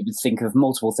Bay, you would think of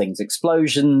multiple things: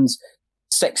 explosions,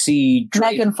 sexy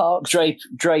Megan Fox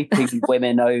draping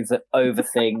women over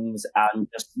things, and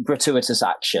just gratuitous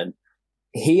action.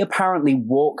 He apparently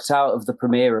walked out of the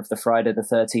premiere of the Friday the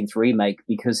 13th remake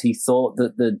because he thought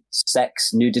that the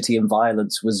sex, nudity, and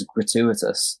violence was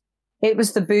gratuitous. It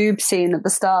was the boob scene at the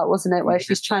start, wasn't it? Where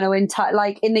she's trying to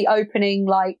like in the opening,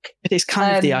 like. It is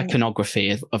kind of the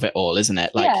iconography of it all, isn't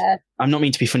it? Like, I'm not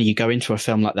mean to be funny. You go into a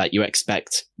film like that, you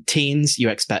expect teens, you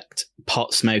expect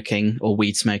pot smoking or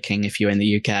weed smoking if you're in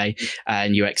the UK,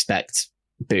 and you expect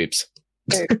boobs.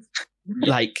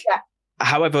 Like,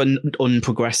 however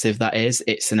unprogressive that is,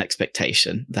 it's an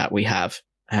expectation that we have.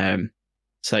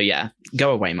 So yeah, go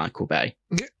away, Michael Bay.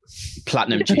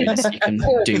 Platinum Tunes, you can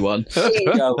do one.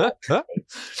 Go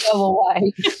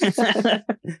away.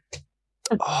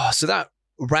 So that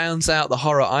rounds out the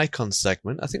horror icon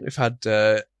segment. I think we've had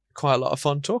quite a lot of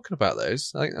fun talking about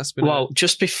those. I think that's been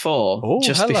just before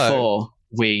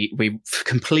we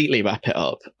completely wrap it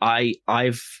up,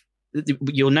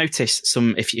 you'll notice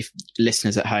some, if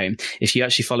listeners at home, if you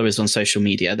actually follow us on social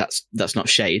media, that's not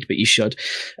shade, but you should.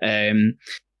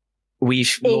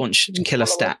 We've launched Killer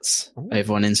Stats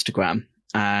over on Instagram,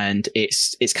 and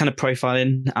it's kind of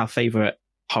profiling our favorite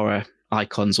horror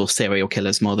icons or serial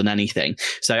killers more than anything.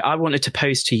 So I wanted to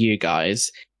pose to you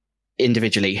guys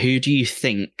individually, who do you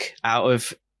think out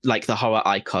of like the horror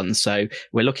icons? So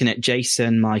we're looking at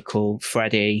Jason, Michael,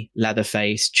 Freddy,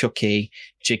 Leatherface, Chucky,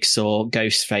 Jigsaw,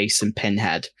 Ghostface, and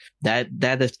Pinhead. They're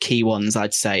the key ones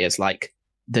I'd say as like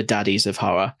the daddies of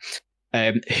horror.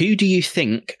 Who do you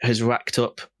think has racked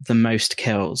up the most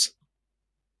kills?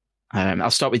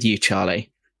 I'll start with you,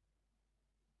 Charlie.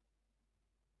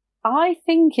 I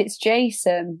think it's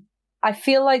Jason. I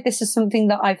feel like this is something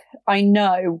that I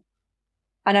know,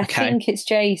 and I think it's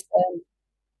Jason.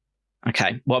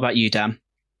 Okay, what about you, Dan?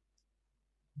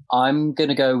 I'm going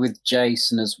to go with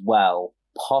Jason as well,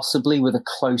 possibly with a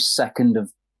close second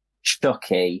of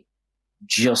Chucky.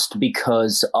 Just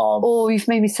because of... Oh, you've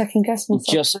made me second guess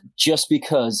myself. Just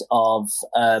because of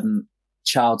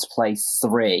Child's Play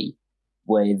 3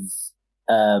 with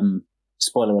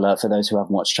spoiler alert for those who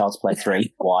haven't watched Child's Play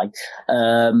 3, why?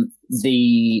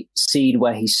 The scene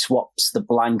where he swaps the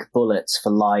blank bullets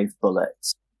for live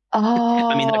bullets. Oh,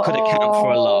 I mean, that could account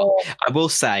for a lot. I will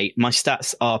say my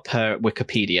stats are per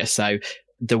Wikipedia, so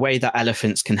the way that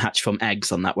elephants can hatch from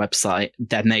eggs on that website,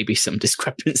 there may be some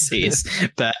discrepancies,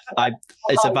 but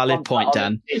it's a valid point,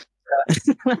 Dan.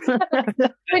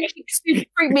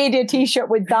 Freak Media t-shirt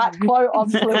with that quote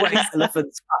on blue.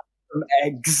 Elephants from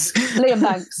eggs. Liam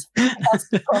Hanks. That's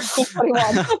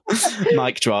 21.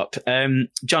 Mic drop.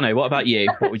 Jono, what about you?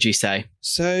 What would you say?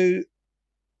 So,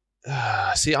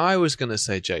 see, I was going to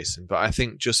say Jason, but I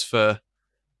think just for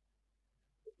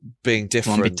being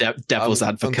different, devil's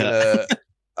advocate.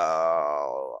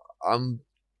 I'm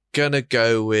gonna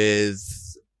go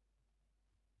with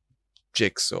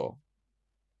Jigsaw.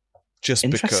 Just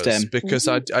because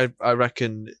I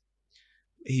reckon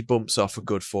he bumps off a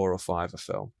good 4 or 5 a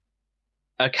film.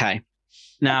 Okay.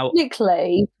 Now,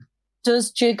 technically,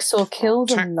 does Jigsaw kill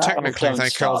them though? Technically,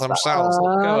 they kill themselves.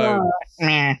 Go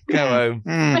home. Go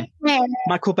home.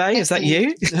 Michael Bay, is that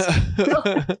you?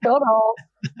 God off.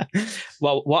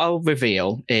 Well, what I'll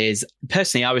reveal is,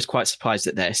 personally, I was quite surprised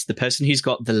at this. The person who's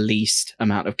got the least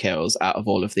amount of kills out of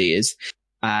all of these,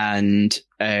 and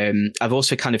I've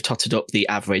also kind of totted up the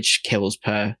average kills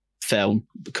per film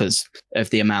because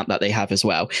of the amount that they have as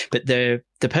well. But the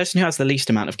person who has the least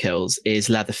amount of kills is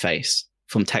Leatherface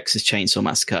from Texas Chainsaw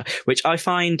Massacre, which I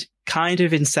find kind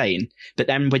of insane. But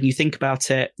then when you think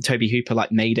about it, Toby Hooper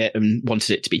made it and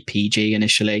wanted it to be PG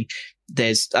initially.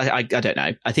 I don't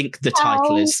know. I think the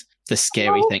title is the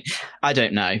scary thing. I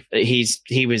don't know.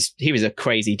 He was a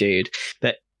crazy dude,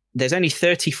 but there's only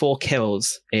 34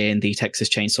 kills in the Texas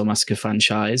Chainsaw Massacre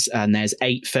franchise, and there's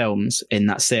 8 films in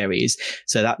that series.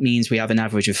 So that means we have an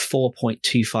average of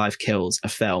 4.25 kills a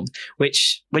film,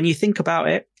 which when you think about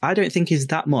it, I don't think is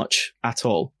that much at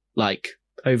all.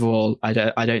 Overall, I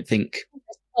don't think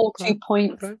 42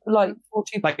 points,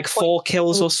 4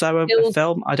 kills or so a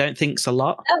film. I don't think's a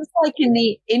lot. That's in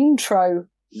the intro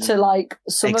to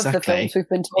some of the films we've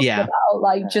been talking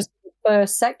about, just the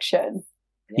first section.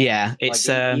 Yeah, it's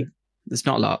there's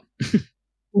not a lot.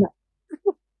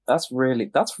 That's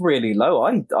really low.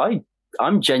 I'm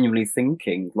genuinely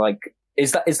thinking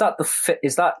is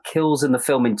that kills in the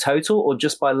film in total or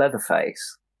just by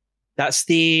Leatherface? I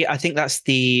think that's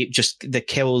just the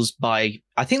kills by,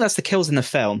 I think that's the kills in the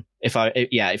film. If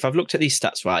I've looked at these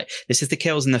stats right, this is the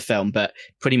kills in the film, but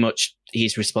pretty much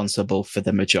he's responsible for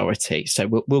the majority.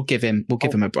 So we'll give him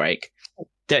a break.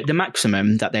 The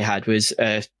maximum that they had was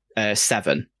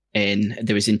 7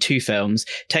 there was in 2 films,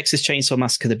 Texas Chainsaw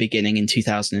Massacre: The Beginning in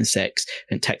 2006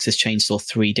 and Texas Chainsaw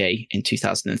 3D in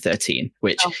 2013,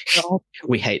 which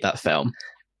we hate that film.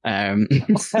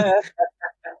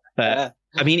 But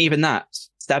I mean, even that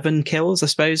 7 kills, I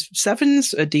suppose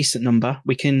 7's a decent number.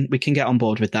 We can get on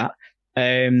board with that.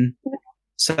 Jono,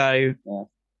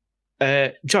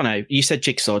 you said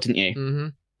Jigsaw, didn't you? Mm-hmm.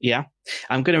 Yeah.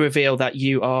 I'm going to reveal that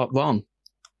you are wrong.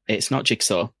 It's not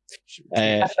Jigsaw.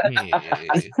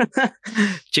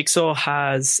 Jigsaw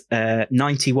has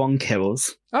 91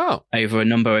 kills over a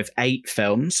number of 8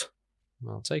 films.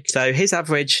 I'll take it. So his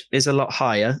average is a lot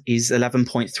higher. He's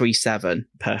 11.37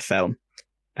 per film.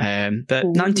 But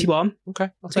 91, okay,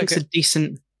 I'll I think take it's a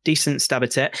decent stab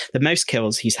at it. The most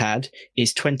kills he's had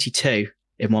is 22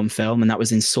 in one film, and that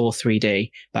was in Saw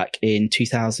 3D back in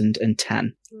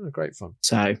 2010. Oh, great fun.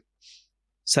 So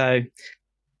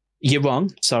you're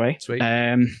wrong. Sorry. Sweet.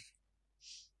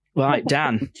 Right,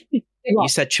 Dan, you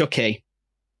said Chucky.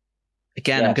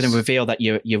 Again, yes. I'm going to reveal that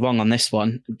you're wrong on this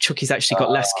one. Chucky's actually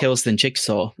got less kills than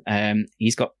Jigsaw.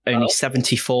 He's got only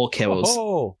 74 kills.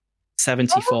 Oh.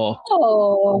 74.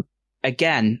 Oh.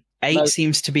 Again, 8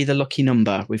 seems to be the lucky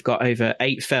number. We've got over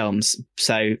 8 films.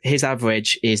 So his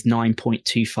average is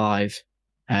 9.25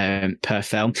 per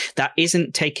film. That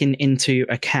isn't taken into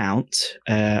account,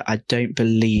 I don't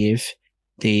believe,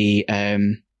 the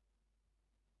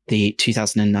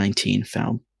 2019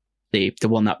 film. The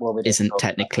one that isn't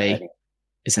technically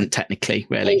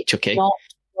really Chucky. Not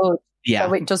good, yeah.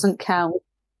 So it doesn't count.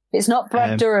 It's not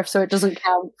Brad Dourif, so it doesn't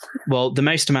count. Well, the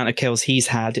most amount of kills he's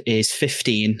had is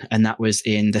 15, and that was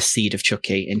in The Seed of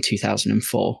Chucky in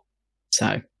 2004.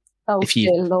 So,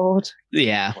 dear Lord.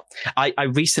 Yeah. I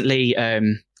recently, I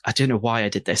don't know why I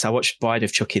did this. I watched Bride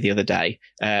of Chucky the other day.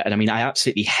 And I mean, I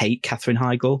absolutely hate Katherine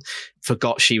Heigl.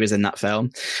 Forgot she was in that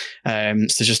film.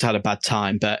 So just had a bad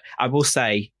time. But I will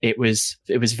say it was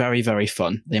very, very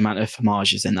fun. The amount of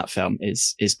homages in that film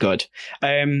is good.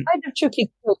 Bride of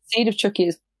Chucky, Seed of Chucky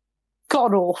is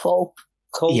god awful.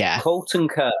 Colton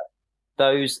Kerr.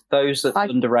 Those that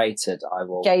underrated, I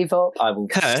will gave up. I will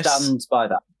stand by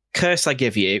that. curse I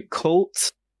give you,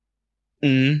 Colt.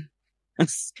 He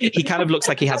kind of looks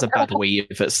like he has a bad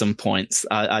weave at some points.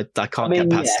 I can't get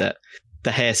past it.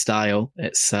 The hairstyle,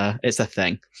 it's a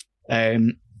thing.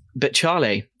 But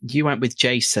Charlie, you went with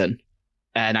Jason,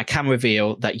 and I can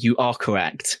reveal that you are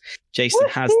correct. Jason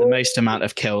has the most amount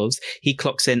of kills. He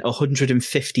clocks in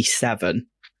 157,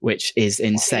 which is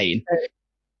insane.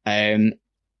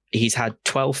 He's had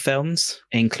 12 films,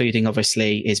 including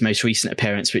obviously his most recent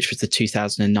appearance, which was the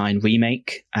 2009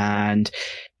 remake. And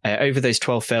over those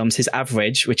 12 films, his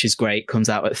average, which is great, comes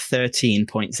out at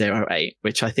 13.08,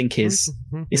 which I think is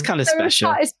kind of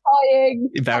special. Satisfying.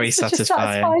 Very satisfying.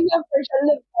 Satisfying average. I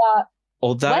love that.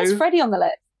 Although, where's Freddie on the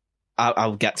list?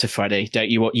 I'll get to Freddie. Don't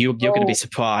you? You're going to be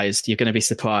surprised. You're going to be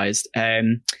surprised.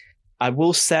 I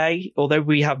will say, although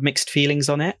we have mixed feelings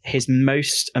on it, his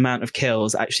most amount of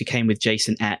kills actually came with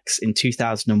Jason X in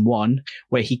 2001,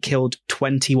 where he killed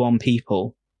 21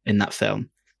 people in that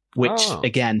film, which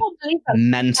again,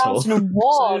 mental.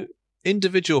 So,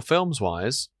 individual films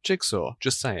wise, Jigsaw,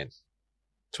 just saying,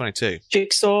 22.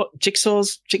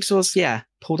 Jigsaw's yeah,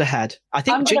 pulled ahead. I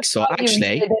think Jigsaw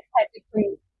actually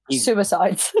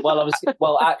suicides.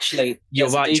 Actually, you're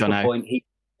right, Jono. Point, he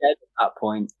dead at that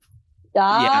point.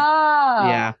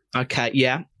 Yeah. Okay.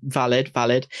 Yeah. Valid.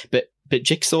 But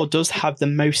Jigsaw does have the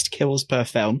most kills per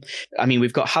film. I mean,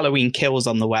 we've got Halloween Kills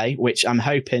on the way, which I'm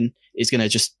hoping is going to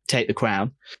just take the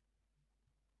crown.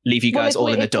 Leave you guys all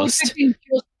in the dust. Just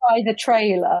by the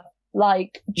trailer,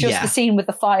 the scene with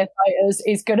the firefighters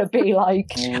is going to be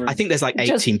like. I think there's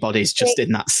 18 bodies just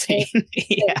in that scene.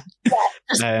 Yeah.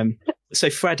 So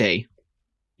Freddie,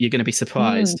 you're going to be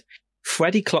surprised.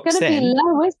 Freddie clocks in. It's going to be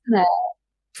low, isn't it?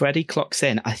 Freddie clocks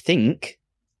in. I think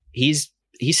he's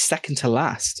second to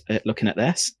last looking at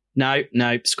this. No,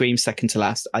 Scream's second to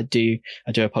last. I do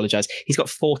apologize. He's got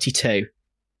 42.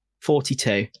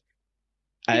 42.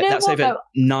 That's over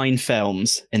 9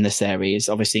 films in the series,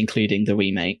 obviously including the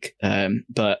remake.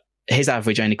 But his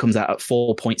average only comes out at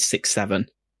 4.67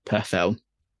 per film.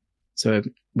 So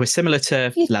we're similar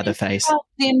to Leatherface.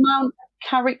 The amount of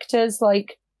characters,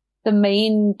 the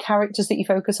main characters that you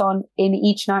focus on in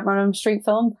each Nightmare on Elm Street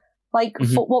film, what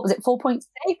was it, 4.6?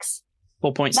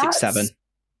 4.67.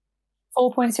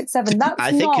 4.67. That's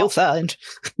I think you'll find.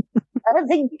 I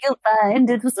think you'll find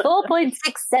it was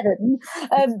 4.67.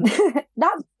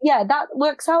 That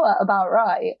works out at about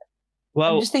right.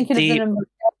 Well, I'm just thinking of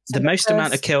the most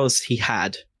amount of kills he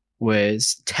had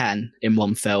was 10 in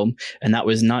one film, and that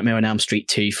was Nightmare on Elm Street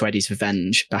 2, Freddy's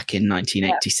Revenge, back in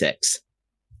 1986. Yeah.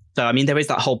 So, I mean, there is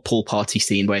that whole pool party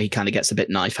scene where he kind of gets a bit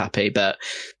knife happy, but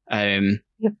I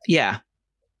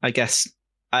guess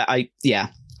I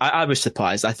was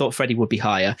surprised. I thought Freddie would be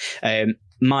higher.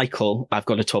 Michael, I've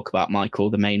got to talk about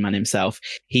Michael, the main man himself.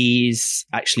 He's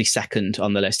actually second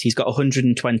on the list. He's got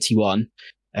 121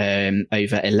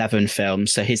 over 11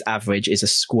 films. So his average is a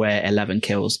square 11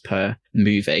 kills per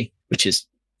movie, which is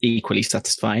equally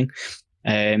satisfying.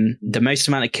 The most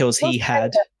amount of kills he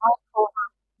had.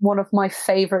 One of my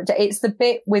favorite. It's the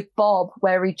bit with Bob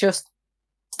where he just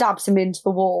stabs him into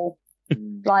the wall.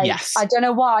 Yes. I don't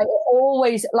know why. It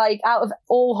always, out of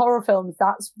all horror films,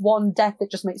 that's one death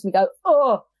that just makes me go,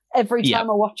 oh, every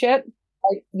time I watch it.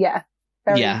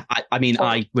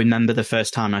 I remember the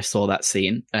first time I saw that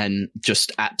scene and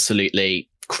just absolutely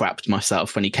crapped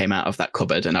myself when he came out of that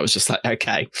cupboard, and I was just like,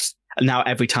 okay. And now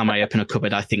every time I open a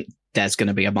cupboard, I think there's going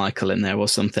to be a Michael in there or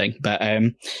something. But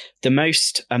the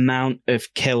most amount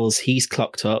of kills he's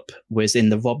clocked up was in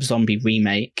the Rob Zombie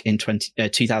remake in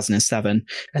 2007,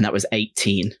 and that was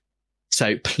 18.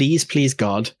 So please,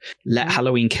 God, let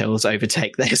Halloween Kills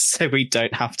overtake this so we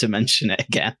don't have to mention it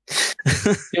again.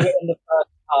 Do it in the first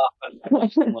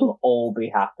half and we'll all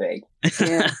be happy.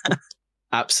 Yeah.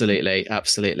 Absolutely.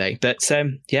 But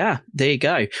there you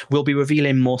go. We'll be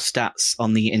revealing more stats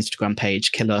on the Instagram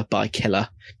page, Killer by Killer,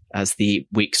 as the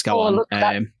weeks go on. Look at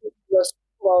that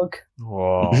plug.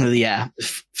 Yeah.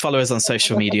 Follow us on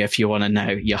social media if you want to know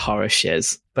your horror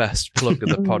shiz. Best plug of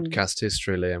the podcast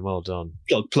history, Liam. Well done.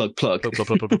 Plug. Plug.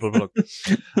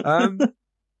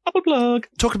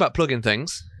 Talk about plugging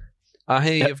things. I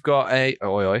hear you've got a...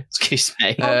 Oi. Excuse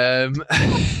me. Weird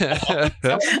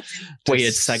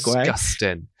segue.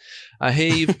 Disgusting. I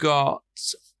hear you've got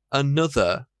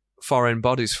another Foreign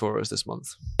Bodies for us this month.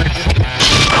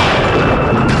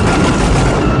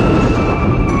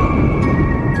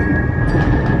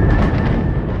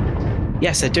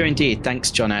 Yes, I do indeed.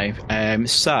 Thanks, Jono.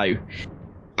 So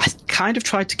I kind of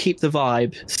tried to keep the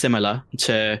vibe similar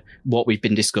to what we've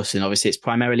been discussing. Obviously, it's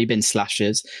primarily been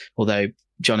slashers, although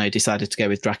Jono decided to go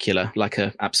with Dracula like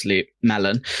an absolute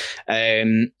melon.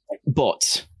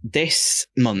 But this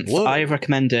month, Whoa. I have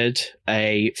recommended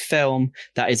a film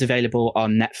that is available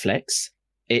on Netflix.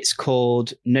 It's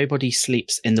called Nobody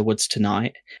Sleeps in the Woods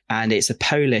Tonight, and it's a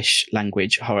Polish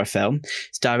language horror film.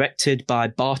 It's directed by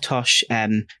Bartosz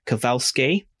M.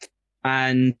 Kowalski,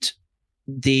 and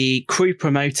the crew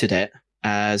promoted it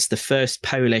as the first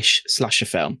Polish slasher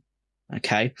film.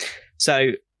 Okay.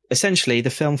 So essentially, the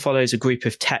film follows a group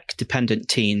of tech-dependent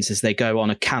teens as they go on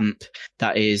a camp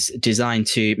that is designed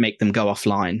to make them go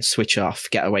offline, switch off,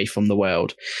 get away from the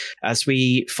world. As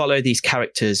we follow these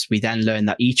characters, we then learn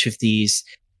that each of these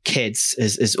kids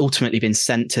has ultimately been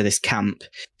sent to this camp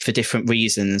for different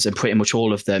reasons, and pretty much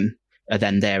all of them are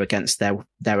then there against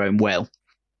their own will.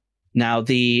 Now,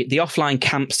 the offline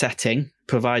camp setting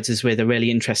provides us with a really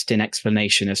interesting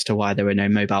explanation as to why there are no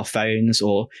mobile phones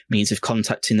or means of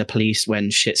contacting the police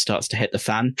when shit starts to hit the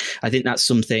fan. I think that's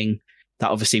something that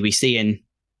obviously we see in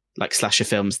like slasher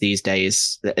films these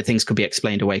days. Things could be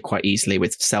explained away quite easily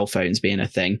with cell phones being a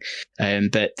thing.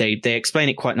 But they explain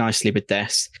it quite nicely with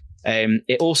this.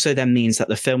 It also then means that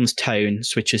the film's tone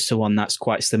switches to one that's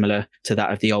quite similar to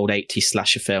that of the old 80s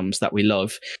slasher films that we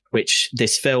love, which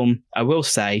this film, I will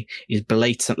say, is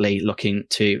blatantly looking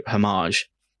to homage.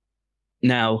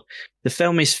 Now, the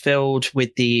film is filled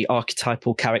with the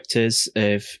archetypal characters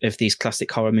of these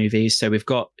classic horror movies. So we've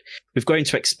grown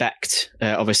to expect,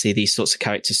 obviously, these sorts of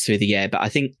characters through the years, but I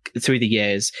think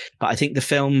the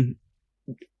film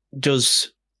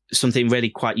does something really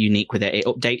quite unique with it. It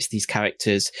updates these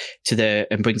characters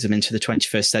and brings them into the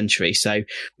 21st century. So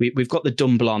we've got the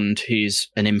dumb blonde who's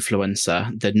an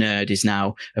influencer. The nerd is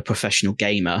now a professional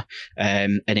gamer.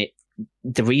 And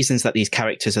the reasons that these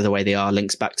characters are the way they are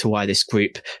links back to why this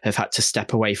group have had to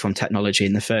step away from technology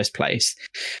in the first place.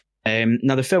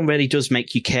 Now, the film really does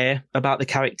make you care about the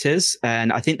characters.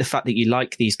 And I think the fact that you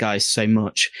like these guys so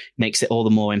much makes it all the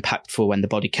more impactful when the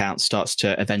body count starts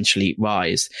to eventually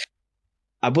rise.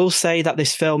 I will say that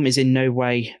this film is in no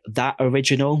way that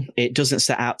original. It doesn't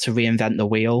set out to reinvent the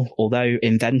wheel. Although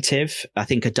inventive, I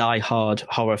think a die-hard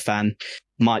horror fan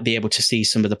might be able to see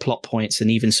some of the plot points and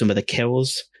even some of the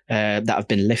kills that have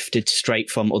been lifted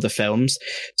straight from other films.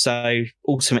 So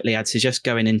ultimately, I'd suggest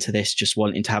going into this just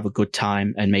wanting to have a good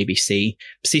time and maybe see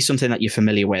something that you're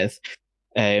familiar with.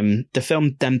 The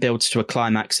film then builds to a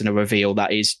climax and a reveal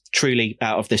that is truly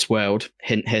out of this world,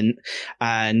 hint, hint.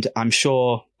 And I'm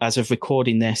sure as of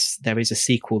recording this, there is a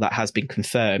sequel that has been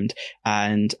confirmed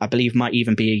and I believe might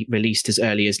even be released as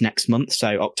early as next month,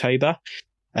 so October.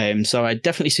 So I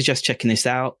definitely suggest checking this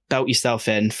out. Belt yourself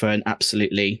in for an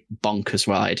absolutely bonkers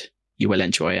ride. You will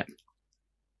enjoy it.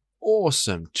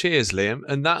 Awesome. Cheers, Liam.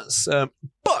 And that's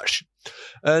Bush.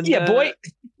 And, yeah, boy.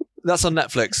 That's on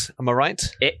Netflix. Am I right?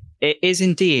 It is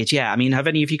indeed, yeah. I mean, have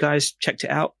any of you guys checked it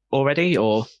out already,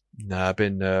 or? No, I've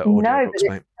been audio books,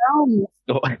 mate.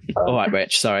 All right,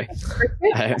 Rich. Sorry.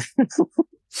 Yeah,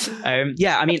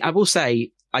 I mean, I will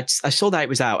say, I saw that it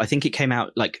was out. I think it came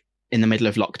out like in the middle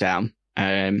of lockdown.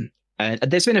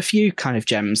 There's been a few kind of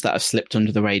gems that have slipped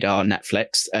under the radar on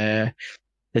Netflix.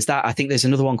 There's that. I think there's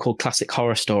another one called Classic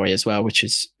Horror Story as well, which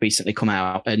has recently come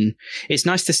out, and it's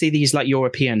nice to see these like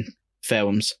European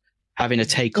films having a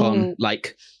take on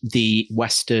like the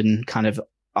Western kind of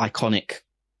iconic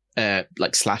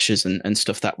like slashers and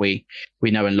stuff that we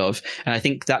know and love. And I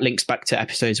think that links back to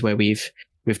episodes where we've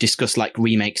discussed like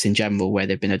remakes in general, where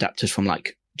they've been adapted from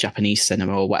like Japanese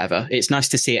cinema or whatever. It's nice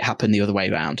to see it happen the other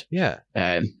way around. Yeah.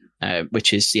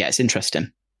 Which is, it's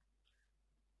interesting.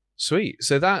 Sweet.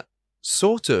 So that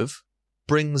sort of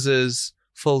brings us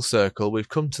full circle. We've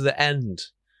come to the end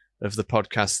of the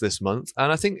podcast this month,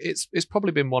 and I think it's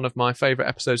probably been one of my favourite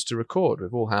episodes to record.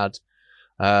 We've all had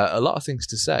a lot of things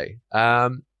to say.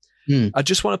 I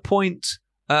just want to point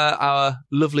our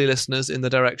lovely listeners in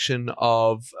the direction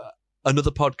of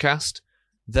another podcast,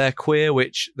 They're Queer,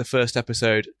 which the first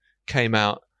episode came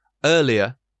out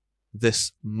earlier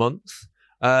this month.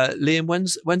 Liam,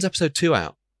 when's episode 2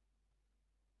 out?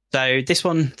 So this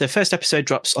one, the first episode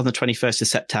drops on the 21st of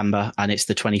September, and it's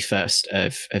the 21st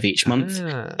of each month.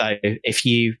 So if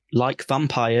you like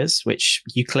vampires, which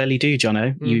you clearly do,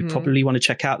 Jono, you probably want to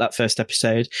check out that first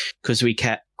episode, because we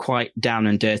get quite down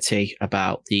and dirty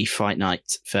about the Fright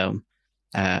Night film.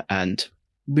 And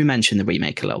we mentioned the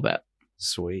remake a little bit.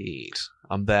 Sweet.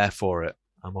 I'm there for it.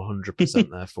 I'm 100%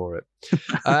 there for it.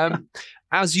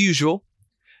 As usual,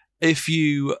 if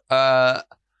you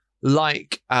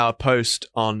like our post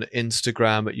on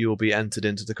Instagram, you will be entered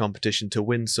into the competition to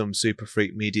win some Super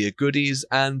Freak Media goodies.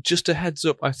 And just a heads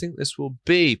up, I think this will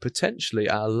be potentially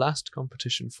our last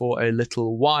competition for a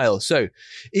little while. So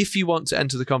if you want to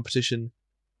enter the competition,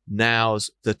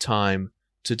 now's the time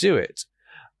to do it.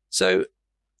 So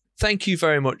thank you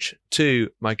very much to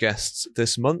my guests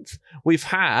this month. We've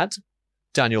had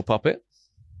Daniel Poppet.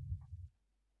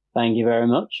 Thank you very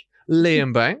much.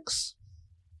 Liam Banks.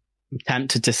 I'm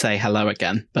tempted to say hello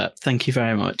again, but thank you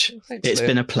very much. Thanks, It's Liam.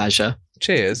 been a pleasure.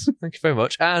 Cheers. Thank you very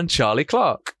much. And Charlie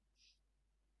Clark.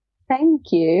 Thank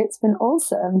you. It's been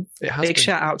awesome. It has Big been.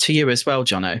 shout out to you as well,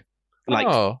 Jono. Like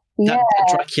Oh, Yeah. that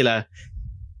Dracula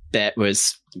bit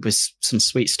was some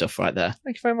sweet stuff right there.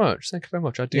 thank you very much. Thank you very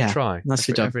much. I do Yeah, try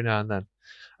nicely done. every now and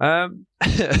then.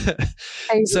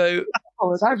 Hey, So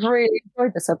I've really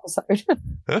enjoyed this episode.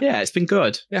 Yeah, it's been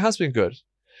good. it has been good.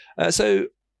 So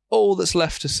all that's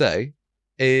left to say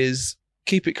is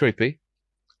keep it creepy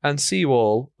and see you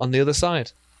all on the other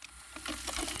side.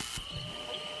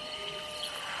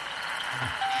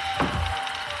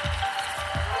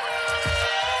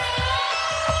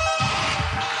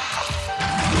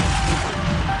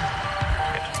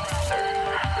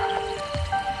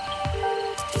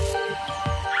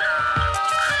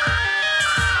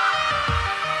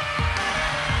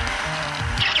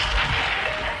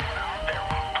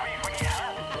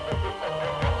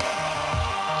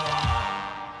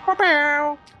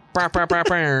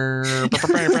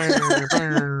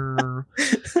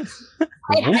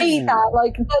 I hate that.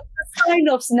 Like, the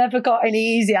sign-offs never got any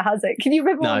easier, has it? Can you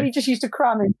remember No. when we just used to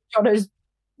cram in Jono's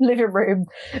living room?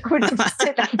 We'd just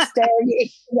sit there staring at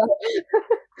each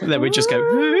other. Then we just go.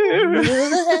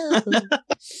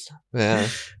 Yeah.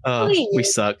 Oh, we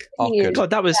suck. Awkward. God,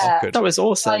 that was Yeah. that was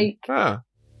awesome. Like, Ah.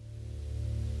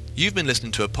 You've been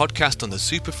listening to a podcast on the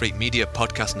Super Freak Media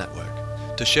Podcast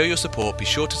Network. To show your support, be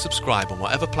sure to subscribe on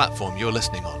whatever platform you're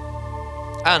listening on.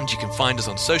 And you can find us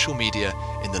on social media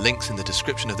in the links in the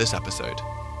description of this episode.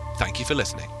 Thank you for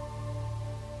listening.